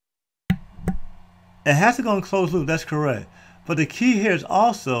it has to go in closed loop. That's correct. But the key here is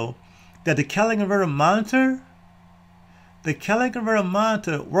also that the catalytic converter monitor,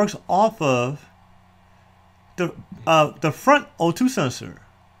 works off of the front O2 sensor,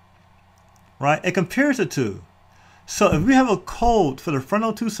 right? It compares the two. So if we have a code for the front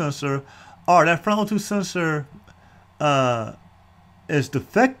O2 sensor, or that front O2 sensor is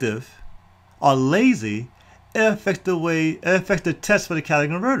defective or lazy, it affects the test for the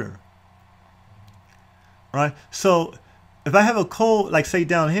catalytic converter. Right? So if I have a code, like say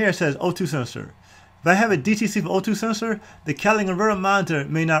down here, it says O2 sensor. If I have a DTC for O2 sensor, the catalytic converter monitor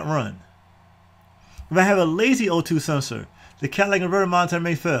may not run. If I have a lazy O2 sensor, the catalytic converter monitor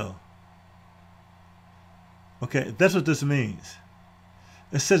may fail. Okay, that's what this means.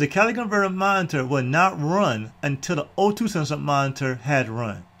 It says the catalytic converter monitor will not run until the O2 sensor monitor had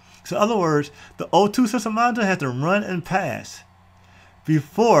run. So in other words, the O2 sensor monitor has to run and pass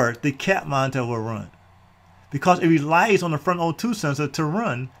before the CAT monitor will run, because it relies on the front O2 sensor to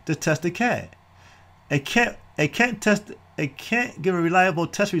run to test the CAT. It can't give a reliable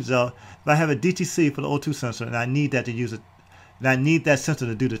test result if I have a DTC for the O2 sensor and I need that to use it, and I need that sensor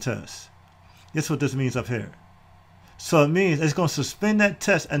to do the test. That's what this means up here. So it means it's going to suspend that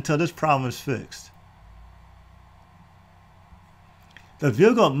test until this problem is fixed. The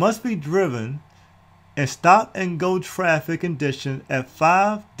vehicle must be driven in stop and go traffic conditions at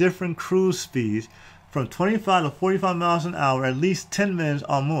 5 different cruise speeds from 25 to 45 miles an hour at least 10 minutes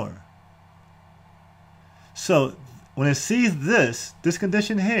or more. So when it sees this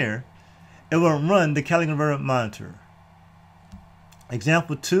condition here, it will run the catalytic converter monitor.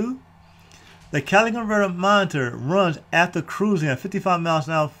 Example 2, the catalytic converter monitor runs after cruising at 55 miles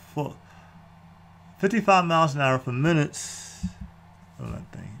an hour for 55 miles an hour for minutes. Hold on,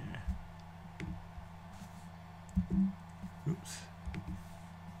 thing here. Oops.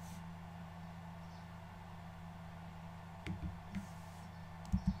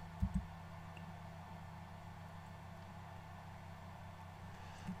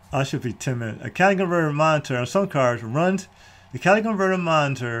 I should be 10 minutes. A catalytic converter monitor on some cars runs. The catalytic converter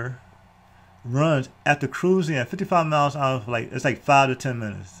monitor runs after cruising at 55 miles an hour for it's like 5 to 10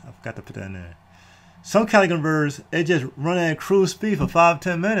 minutes. I forgot to put that in there. Some catalytic converters, it just run at cruise speed for 5 to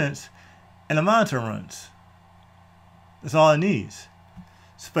 10 minutes and the monitor runs. That's all it needs.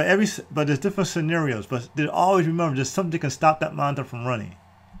 So, but there's different scenarios. But always remember, there's something that can stop that monitor from running.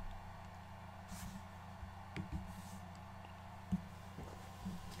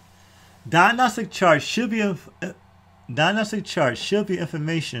 Diagnostic chart should be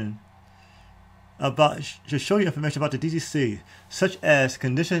information about to show you information about the DTC, such as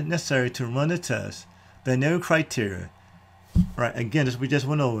conditions necessary to run the test, the narrow criteria. Right, again, we just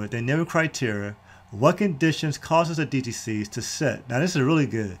went over it. The narrow criteria, what conditions causes the DTCs to set. Now this is really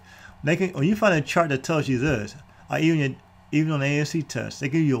good. When you find a chart that tells you this, or even on the ASE test, they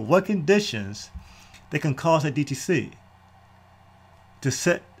give you what conditions that can cause a DTC to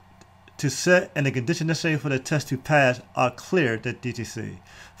set, and the conditions necessary for the test to pass or clear the DTC.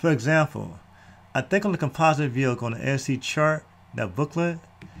 For example, I think on the composite vehicle on the ASE chart, that booklet,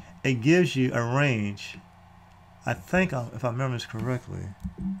 it gives you a range. I think, if I remember this correctly.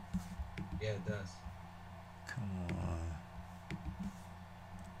 Yeah, it does. Come on.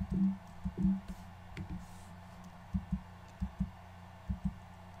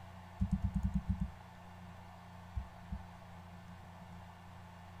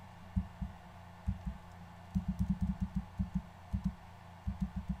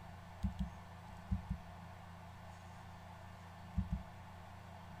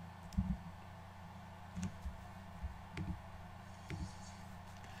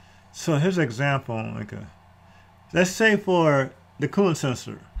 So here's an example. Let's say for the coolant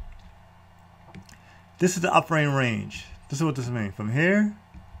sensor, this is the operating range. This is what this means. From here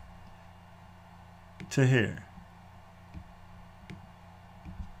to here.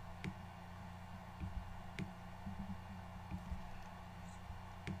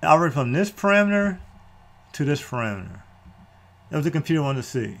 Operate from this parameter to this parameter. That was the computer wanted to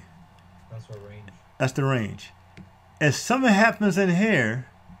see. That's what range. That's the range. If something happens in here,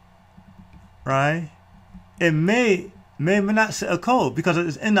 right, it may not set a code because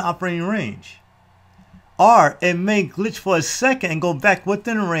it's in the operating range. Or it may glitch for a second and go back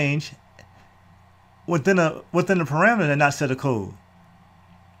within the range, within the parameter, and not set a code.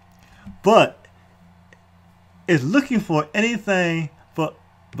 But it's looking for anything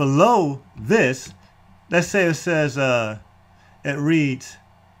below this. Let's say it says it reads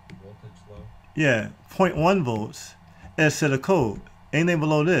Voltage low. Yeah, 0.1 volts. It set a code. Anything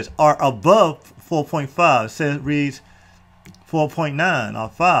below this or above 4.5, says it reads 4.9 or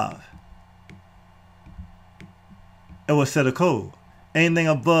 5. It will set a code. Anything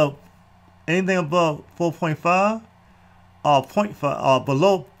above 4.5 or 0.5 or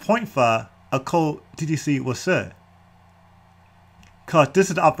below 0.5, a code DTC will set. Cause this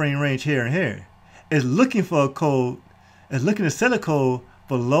is the operating range here and here. It's looking for a code. It's looking to set a code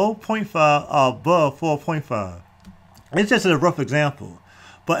below 0.5 or above 4.5. It's just a rough example.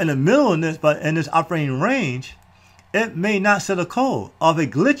 But in the middle of this, but in this operating range, it may not set a code. Or if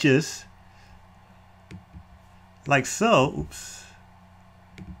it glitches, like so, oops.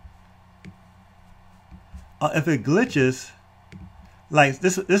 Or if it glitches, like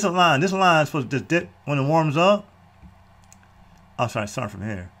this line is supposed to just dip when it warms up. Oh, sorry, start from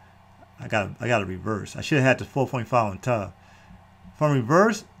here. I got to reverse. I should have had the 4.5 on top. From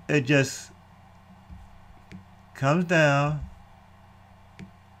reverse, it just comes down.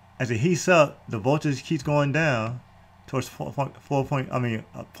 As it heats up, the voltage keeps going down towards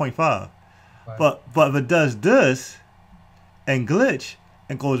 0.5. But if it does this and glitch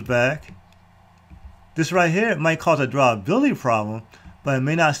and goes back, this right here, it might cause a drawability problem, but it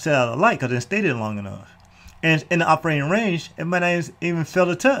may not set out a light because it stayed in long enough. And in the operating range, it might not even fail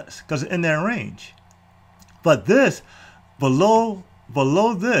the test because it's in that range. But this, below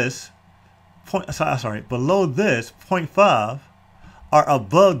this, below this 0.5 are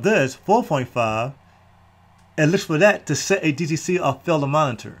above this 4.5, it looks for that to set a DTC or fail the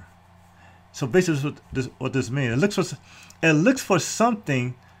monitor. So basically, what this means, it looks for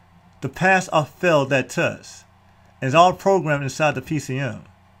something to pass or fail that test. It's all programmed inside the PCM.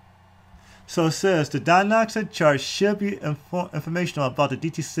 So it says the diagnostic chart should be information about the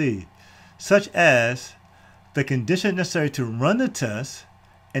DTC, such as the condition necessary to run the test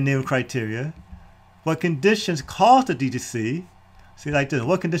and name criteria, what conditions cause the DTC, see like this,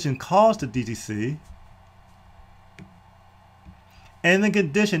 what condition caused the DTC, and the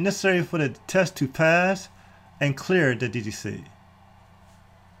condition necessary for the test to pass and clear the DTC.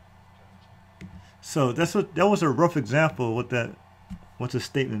 So that was a rough example of what the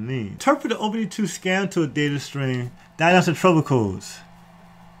statement means. Interpret the OBD2 scan to a data stream, diagnostic trouble codes.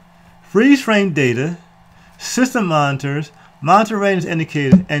 Freeze frame data, system monitors, monitor ratings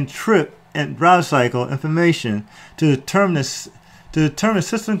indicators, and trip and drive cycle information to determine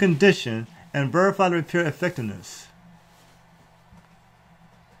system condition and verify the repair effectiveness.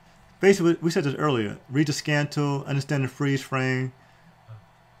 Basically, we said this earlier. Read the scan tool, understand the freeze frame,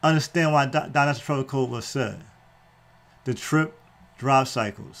 understand why diagnostic trouble code was set. The trip drive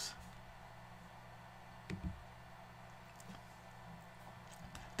cycles.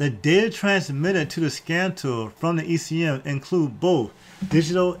 The data transmitted to the scan tool from the ECM include both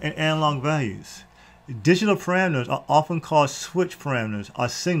digital and analog values. Digital parameters are often called switch parameters or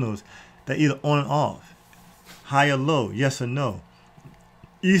signals that either on and off, high or low, yes or no.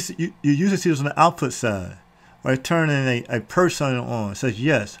 You usually see this on the output side, where turning a person on, it says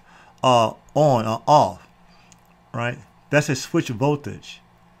yes, on or off, right? That's a switch voltage.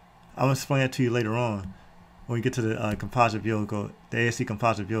 I'll explain that to you later on when we get to the composite vehicle, the ASE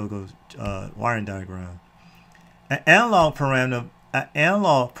composite vehicle wiring diagram. An analog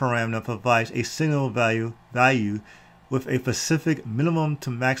parameter provides a signal value with a specific minimum to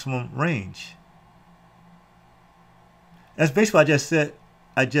maximum range. That's basically what I just said.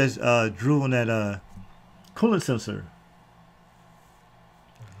 I just drew on that coolant sensor.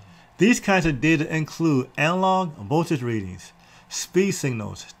 These kinds of data include analog voltage readings, speed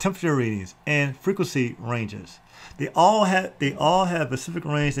signals, temperature readings, and frequency ranges. They all have a specific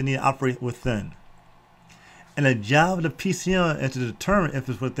range they need to operate within. And the job of the PCM is to determine if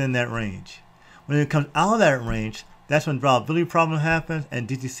it's within that range. When it comes out of that range, that's when drivability problem happens and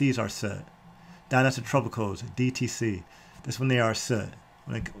DTCs are set. Diagnostic trouble codes, DTC. That's when they are set.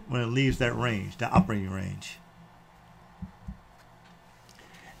 When it leaves that range, that operating range.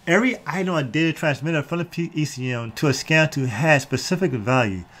 Every item of data transmitted from the ECM to a scan tool has specific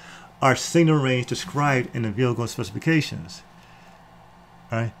value or signal range described in the vehicle specifications.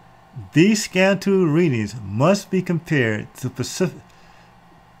 Right? These scan tool readings must be compared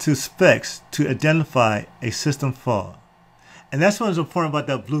to specs to identify a system fault. And that's what's important about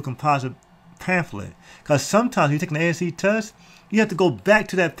that blue composite pamphlet. Because sometimes you take an ASE test, you have to go back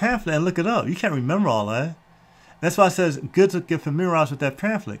to that pamphlet and look it up. You can't remember all that. That's why it says good to get familiarized with that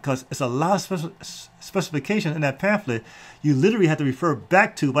pamphlet, because it's a lot of specifications in that pamphlet you literally have to refer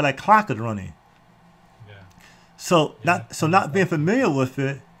back to while that clock is running. Yeah. So not being familiar with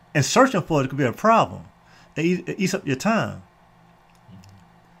it and searching for it could be a problem. It eats up your time.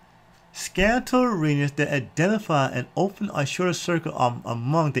 Scan tool readings that identify an open or shorted circuit are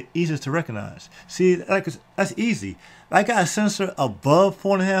among the easiest to recognize. See, that's easy. If I got a sensor above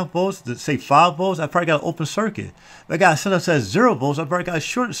 4.5 volts, to say 5 volts, I probably got an open circuit. If I got a sensor that says 0 volts, I probably got a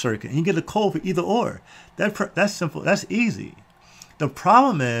shorted circuit. And you get a code for either or. That's simple. That's easy. The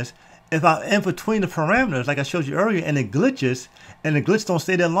problem is, if I'm in between the parameters, like I showed you earlier, and it glitches, and the glitch don't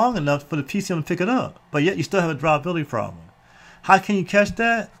stay there long enough for the PCM to pick it up, but yet you still have a drivability problem. How can you catch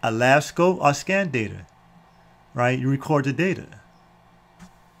that? A lab scope or scan data, right? You record the data.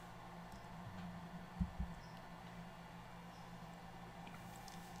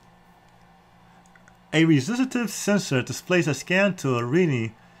 A resistive sensor displays a scan tool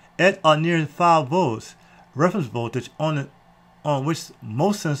reading at or near 5 volts reference voltage on which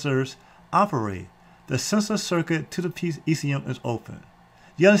most sensors operate. The sensor circuit to the ECM is open.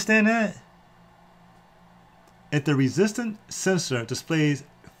 You understand that? If the resistant sensor displays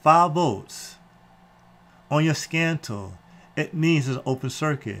 5 volts on your scan tool, it means it's an open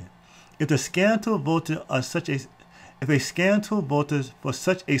circuit. If the scan tool voltage are if a scan tool voltage for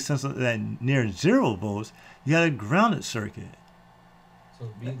such a sensor is at near 0 volts, you got a grounded circuit. So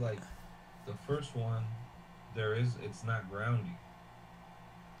it'd be like the first one, it's not grounding,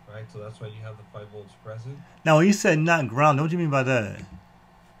 right? So that's why you have the 5 volts present. Now, when you said not grounded, what do you mean by that?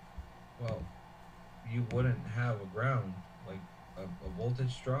 Well, you wouldn't have a ground, like a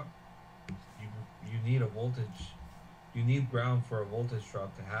voltage drop. You need a voltage you need ground for a voltage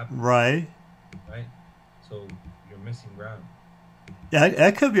drop to happen, Right. right? So you're missing ground. Yeah,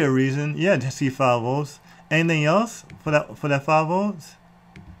 that could be a reason. Yeah, to see 5 volts. Anything else for that 5 volts?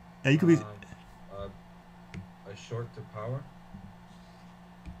 Yeah, you could be. A, a short to power.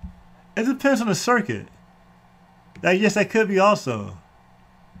 It depends on the circuit. Yes, that could be also.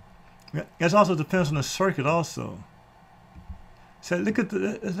 It also depends on the circuit also. So let's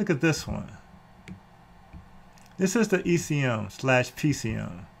look at this one. This is the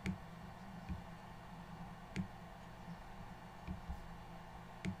ECM/PCM.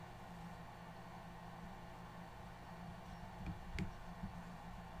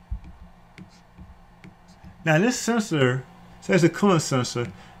 Now this sensor, so it's a coolant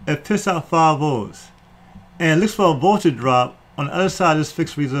sensor, it puts out 5 volts. And it looks for a voltage drop on the other side of this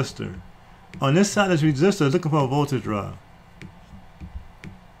fixed resistor. On this side of this resistor, it's looking for a voltage drop.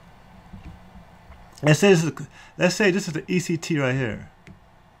 Let's say this is the ECT right here.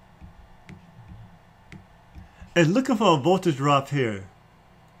 It's looking for a voltage drop here.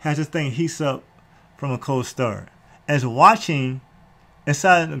 Has this thing heats up from a cold start. And it's watching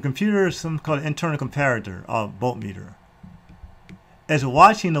inside the computer something called an internal comparator or voltmeter. It's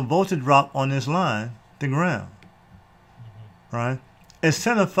watching the voltage drop on this line, the ground. Right? It's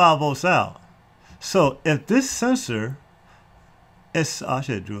sending 5 volts out. So if this sensor I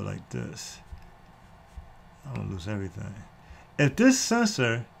should do it like this. I'm gonna lose everything. If this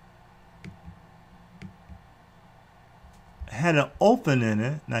sensor had an open in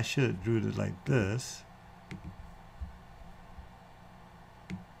it, and I should have drew it like this.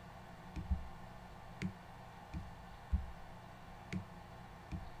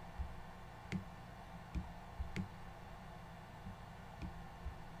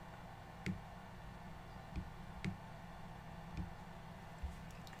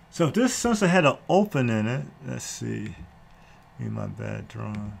 So if this sensor had an open in it, let's see, in my bad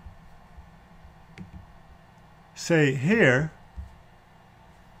drawing. Say here,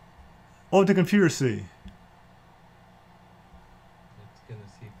 what would the computer see? It's gonna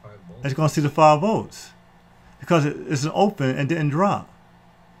see 5 volts. It's going to see the 5 volts because it's an open and didn't drop.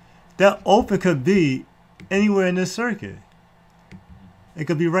 That open could be anywhere in this circuit. It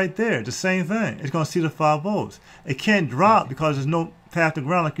could be right there, the same thing. It's going to see the 5 volts. It can't drop because there's no path to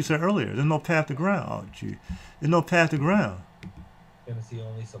ground, like you said earlier. There's no path to ground. Oh, gee. There's no path to ground. It's gonna see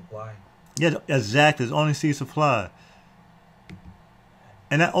only supply. Yeah, exactly. It's only see supply.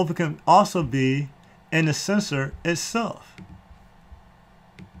 And that open can also be in the sensor itself.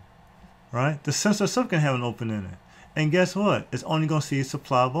 Right? The sensor itself can have an open in it. And guess what? It's only going to see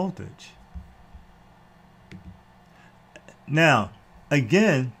supply voltage. Now,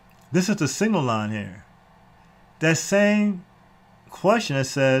 again, this is the signal line here. That same question that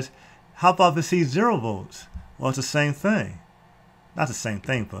says, how about if it sees 0 volts? Well, it's the same thing. Not the same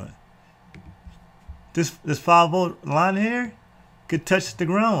thing, but this 5 volt line here could touch the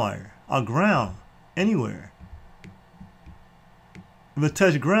ground wire or ground anywhere. If it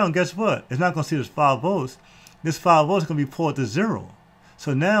touches ground, guess what? It's not going to see this 5 volts. This 5 volts is going to be pulled to 0.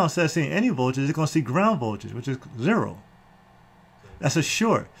 So now instead of seeing any voltage, it's going to see ground voltage, which is 0. That's a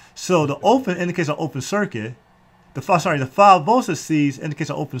short. So the open indicates an open circuit. The 5 volts it sees indicates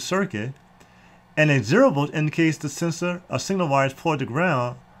an open circuit. And a 0 volt indicates the sensor or signal wire is pulled to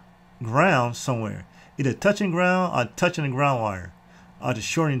ground somewhere. Either touching ground or touching the ground wire or just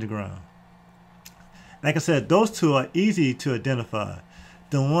shorting the ground. Like I said, those two are easy to identify.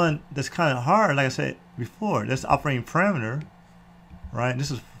 The one that's kind of hard, like I said before, that's the operating parameter, right?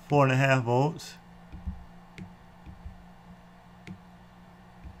 This is 4.5 volts.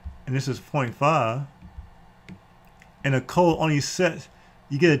 And this is 0.5. And the code only sets,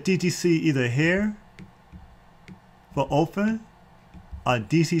 you get a DTC either here for open, or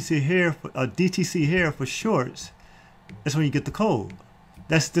DTC here for shorts. That's when you get the code.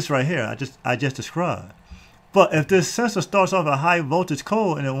 That's this right here. I just described. But if this sensor starts off at a high voltage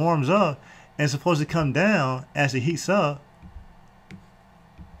code and it warms up and it's supposed to come down as it heats up,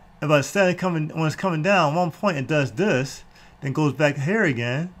 but instead of when it's coming down, one point it does this, then goes back here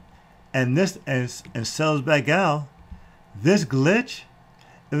again, and this and settles back out. This glitch,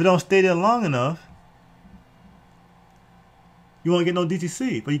 if it don't stay there long enough, you won't get no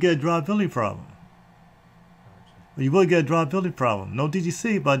DTC, but you get a drivability problem. But you will get a drivability problem. No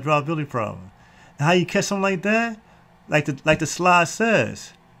DTC, but a drivability problem. And how you catch something like that? Like the slide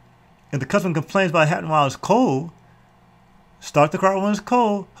says, if the customer complains about happening while it's cold, start the car when it's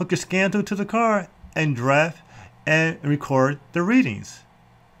cold, hook your scan through to the car, and draft and record the readings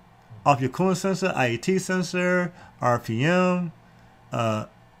off your coolant sensor, IET sensor, RPM,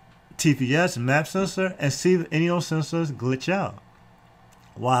 TPS, map sensor, and see if any of those sensors glitch out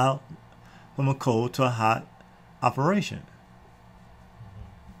while from a cold to a hot operation.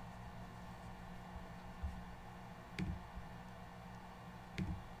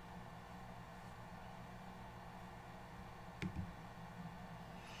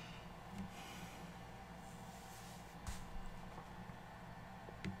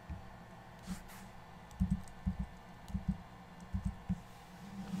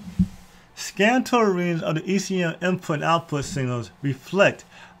 Scan total readings of the ECM input and output signals reflect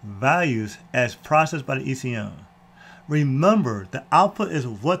values as processed by the ECM. Remember, the output is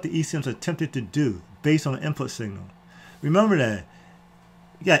what the ECM is attempted to do based on the input signal. Remember that.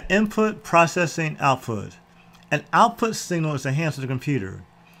 You got input, processing, output. An output signal is the hands of the computer.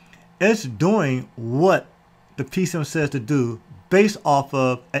 It's doing what the PCM says to do based off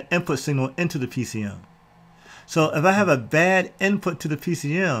of an input signal into the PCM. So if I have a bad input to the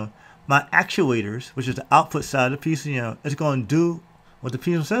PCM, my actuators, which is the output side of the PCM, is going to do what the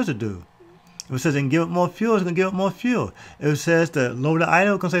PCM says to do. If it says it can give it more fuel, it's going to give it more fuel. If it says to lower the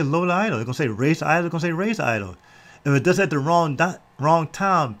idle, it's going to say lower the idle. It's going to say raise the idle, it's going to say raise the idle. If it does it at the wrong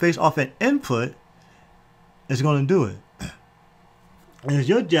time based off an input, it's going to do it. And it's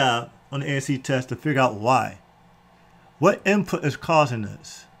your job on the ASE test to figure out why. What input is causing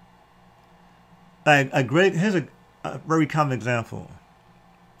this? Here's a very common example.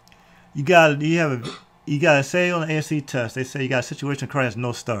 You gotta say on the ASE test, they say you got a situation car has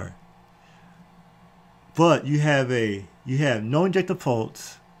no start. But you have no injector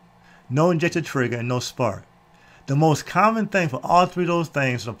pulse, no injector trigger, and no spark. The most common thing for all three of those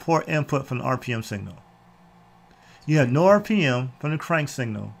things is a poor input from the RPM signal. You have no RPM from the crank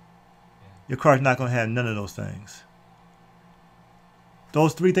signal, your car is not going to have none of those things.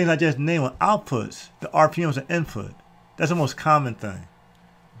 Those three things I just named are outputs. The RPM is an input. That's the most common thing.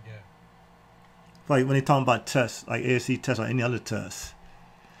 Yeah. Like when they talk about tests, like ASE tests or any other tests.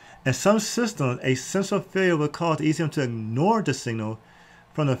 In some systems, a sensor failure will cause the ECM to ignore the signal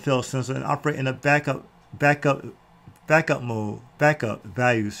from the failed sensor and operate in a backup mode, backup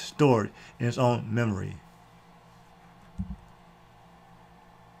values stored in its own memory.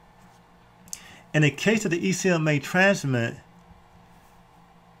 In the case that the ECM may transmit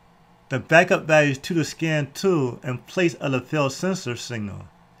the backup values to the scan tool in place of the failed sensor signal,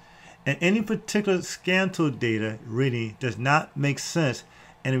 and any particular scan tool data reading does not make sense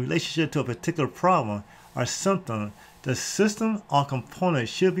in relationship to a particular problem or symptom, the system or component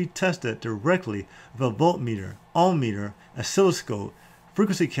should be tested directly with a voltmeter, ohm meter, oscilloscope,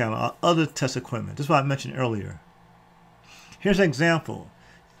 frequency counter, or other test equipment. This is what I mentioned earlier. Here's an example.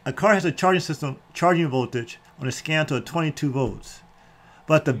 A car has a charging voltage on the scan to 22 volts,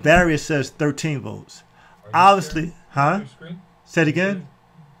 but the battery says 13 volts. Obviously, huh? Say it again.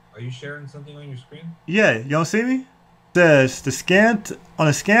 Are you sharing something on your screen? Yeah, you don't see me? Says the scan on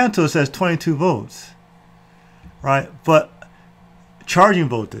the scan tool says 22 volts, right? But charging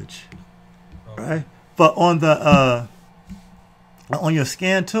voltage, right? But on the on your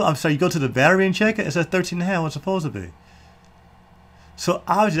scan tool, I'm sorry, you go to the battery and check it. It says 13.5. What's it supposed to be? So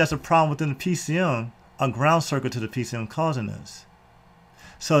obviously that's a problem within the PCM, a ground circuit to the PCM causing this.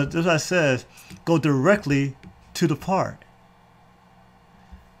 So this is what it says, go directly to the part.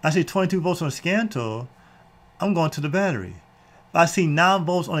 I see 22 volts on the scan tool, I'm going to the battery. If I see 9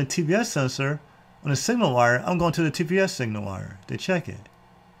 volts on the TPS sensor, on the signal wire, I'm going to the TPS signal wire to check it.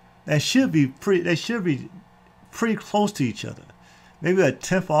 They should be pretty close to each other. Maybe a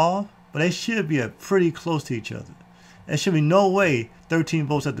tenth off, but they should be pretty close to each other. There should be no way 13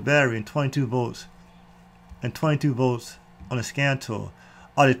 volts at the battery and 22 volts on the scan tool.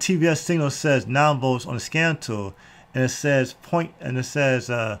 Or the TPS signal says 9 volts on the scan tool, and it says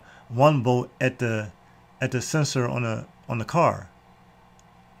 1 volt at the sensor on the car.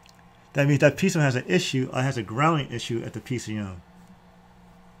 That means that PCM has an issue or has a grounding issue at the PCM.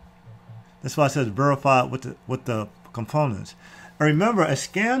 That's why it says verify with the components. And remember, a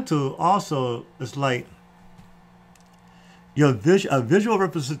scan tool also is like a visual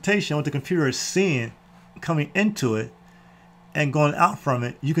representation of what the computer is seeing coming into it and going out from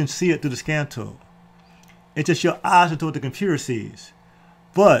it. You can see it through the scan tool. It's just your eyes into what the computer sees.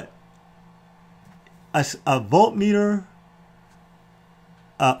 But a voltmeter,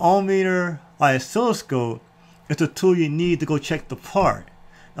 an ohm meter, or an oscilloscope is the tool you need to go check the part.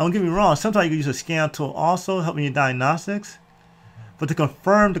 Now, don't get me wrong, sometimes you can use a scan tool also helping your diagnostics. But to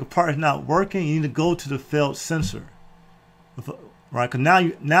confirm the part is not working, you need to go to the failed sensor. Right? Because now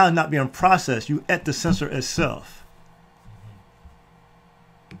it's not being processed, you at the sensor itself.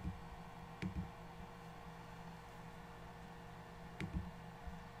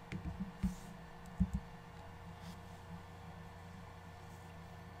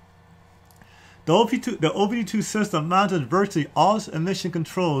 The OBD2 system monitors virtually all emission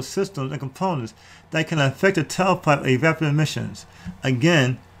control systems and components that can affect the tailpipe of evaporative emissions.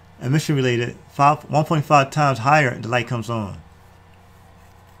 Again, emission related, 1.5 times higher if the light comes on.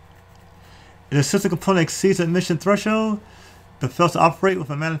 If the system component exceeds the emission threshold, the fails to operate with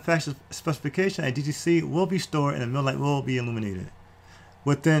a manufacturer's specification, a DTC will be stored and the mill light will be illuminated.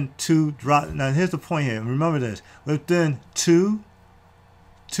 Within now here's the point here, remember this, within two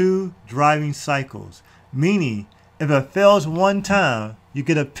driving cycles. Meaning, if it fails one time, you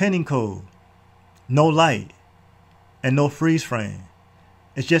get a pinning code, no light, and no freeze frame.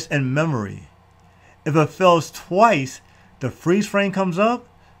 It's just in memory. If it fails twice, the freeze frame comes up,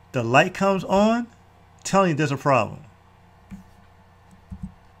 the light comes on, telling you there's a problem.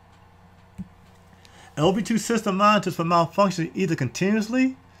 An OB2 system monitors for malfunction either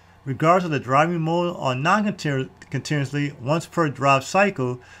continuously, regardless of the driving mode, or non-continuously once per drive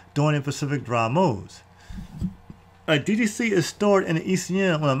cycle during the specific drive modes. A DTC is stored in the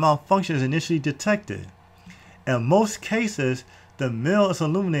ECM when a malfunction is initially detected. In most cases, the mill is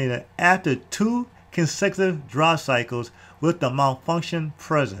illuminated after 2 consecutive drive cycles with the malfunction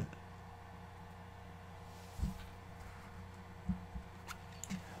present.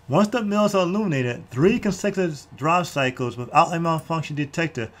 Once the mills are illuminated, 3 consecutive drive cycles without a malfunction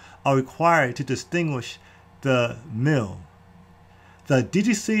detector are required to distinguish the mill. The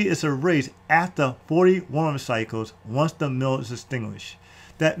DTC is erased after 40 warm cycles once the mill is extinguished.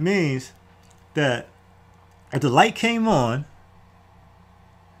 That means that if the light came on,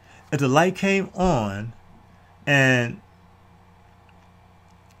 and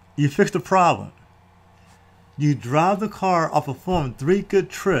you fix the problem, you drive the car or perform 3 good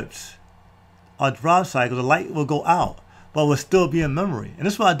trips or drive cycles, the light will go out, but will still be in memory. And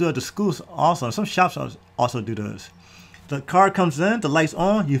this is what I do at the schools also. Some shops also do this. The car comes in, the light's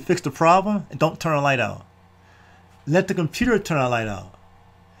on, you fix the problem, and don't turn the light out. Let the computer turn the light out.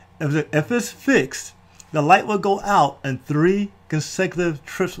 If it's fixed, the light will go out in 3 consecutive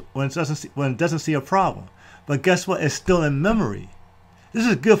trips when it doesn't see a problem. But guess what? It's still in memory. This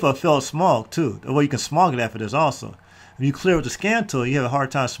is good for a failed smog too. The way you can smog it after this also. If you clear with the scan tool, you have a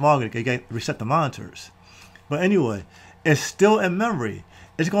hard time smogging it. You got to reset the monitors. But anyway, it's still in memory.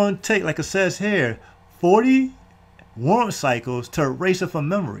 It's going to take, like it says here, 40 warm cycles to erase it from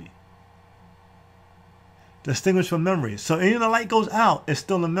memory. Distinguish from memory. So even if the light goes out, it's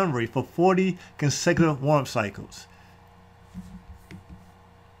still in memory for 40 consecutive warm cycles.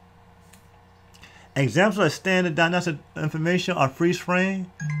 Examples of standard diagnostic information are freeze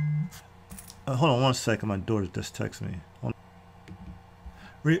frame. Hold on one second, my daughter just texted me.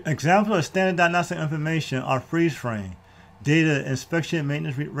 Examples of standard diagnostic information are freeze frame, data, inspection,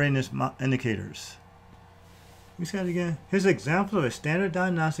 maintenance, readiness indicators. Let me say that again. Here's examples of a standard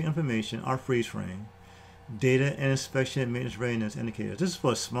diagnostic information are freeze frame, data, and inspection, maintenance, readiness indicators. This is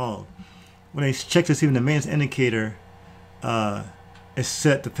for small. When they check to see if the maintenance indicator is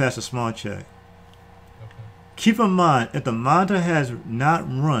set to pass a small check. Keep in mind, if the monitor has not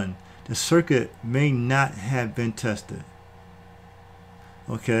run, the circuit may not have been tested.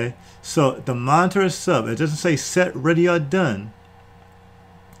 Okay, so the monitor is sub. It doesn't say set, ready, or done.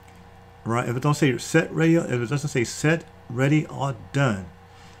 Right? If it don't say set, ready, if it doesn't say set, ready, or done,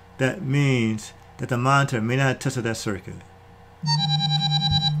 that means that the monitor may not have tested that circuit.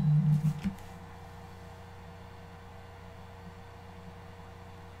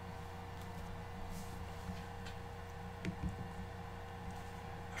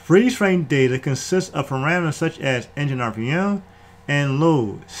 Freeze frame data consists of parameters such as engine RPM and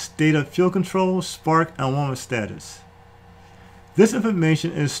load, state of fuel control, spark, and warming status. This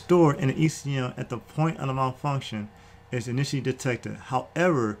information is stored in the ECM at the point of the malfunction is initially detected.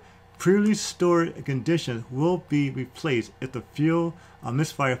 However, previously stored conditions will be replaced if the fuel or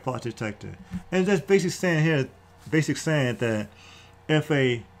misfire fault is detected. And that's basically saying here, that if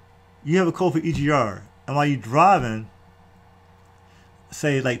you have a code for EGR, and while you're driving,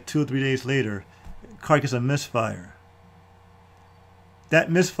 say like 2 or 3 days later, car gets a misfire.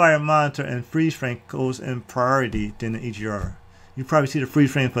 That misfire monitor and freeze frame goes in priority than the EGR. You probably see the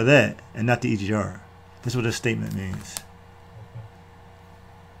freeze frame for that and not the EGR. That's what this statement means.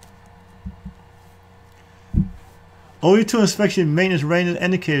 OB2 inspection maintenance readiness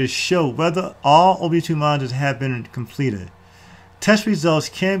indicators show whether all OB2 monitors have been completed. Test results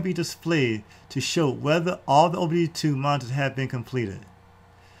can be displayed to show whether all the OB2 monitors have been completed.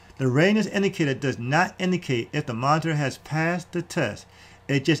 The readiness indicator does not indicate if the monitor has passed the test.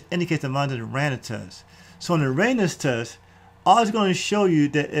 It just indicates the monitor ran a test. So in the readiness test, all it's going to show you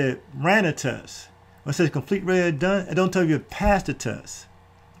that it ran a test. When it says complete, ready, or done, it don't tell you it passed the test.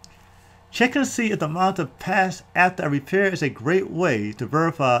 Checking to see if the monitor passed after a repair is a great way to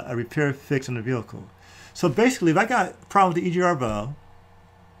verify a repair fix in the vehicle. So basically, if I got a problem with the EGR valve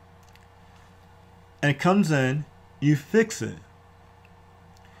and it comes in, you fix it.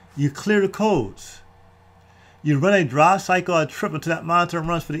 You clear the codes. You run a drive cycle or trip until that monitor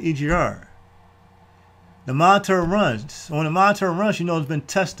runs for the EGR. The monitor runs. When the monitor runs, you know it's been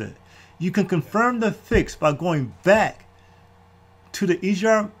tested. You can confirm the fix by going back to the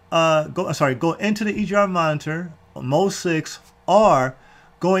EGR, go into the EGR monitor, mode 6, or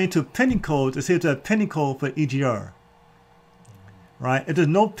going into pending codes to see if there's a pending code for EGR. Right? If there's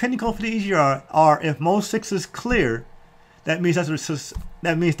no pending code for the EGR, or if mode 6 is clear, that means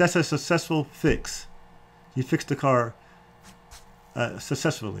that's a successful fix. You fixed the car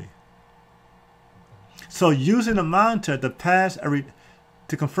successfully. So using the monitor to pass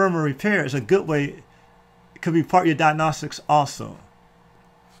to confirm a repair is a good way. It could be part of your diagnostics also.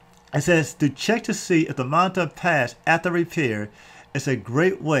 It says to check to see if the monitor passed after repair is a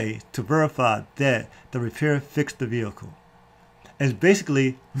great way to verify that the repair fixed the vehicle. It's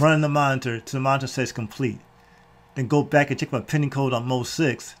basically running the monitor till the monitor says complete. Then go back and check my pending code on mode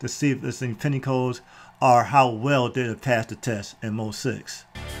 6 to see if there's any pending codes or how well did it pass the test in mode 6.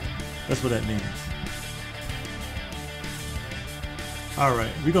 That's what that means.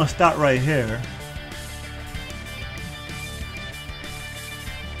 Alright, we're going to stop right here.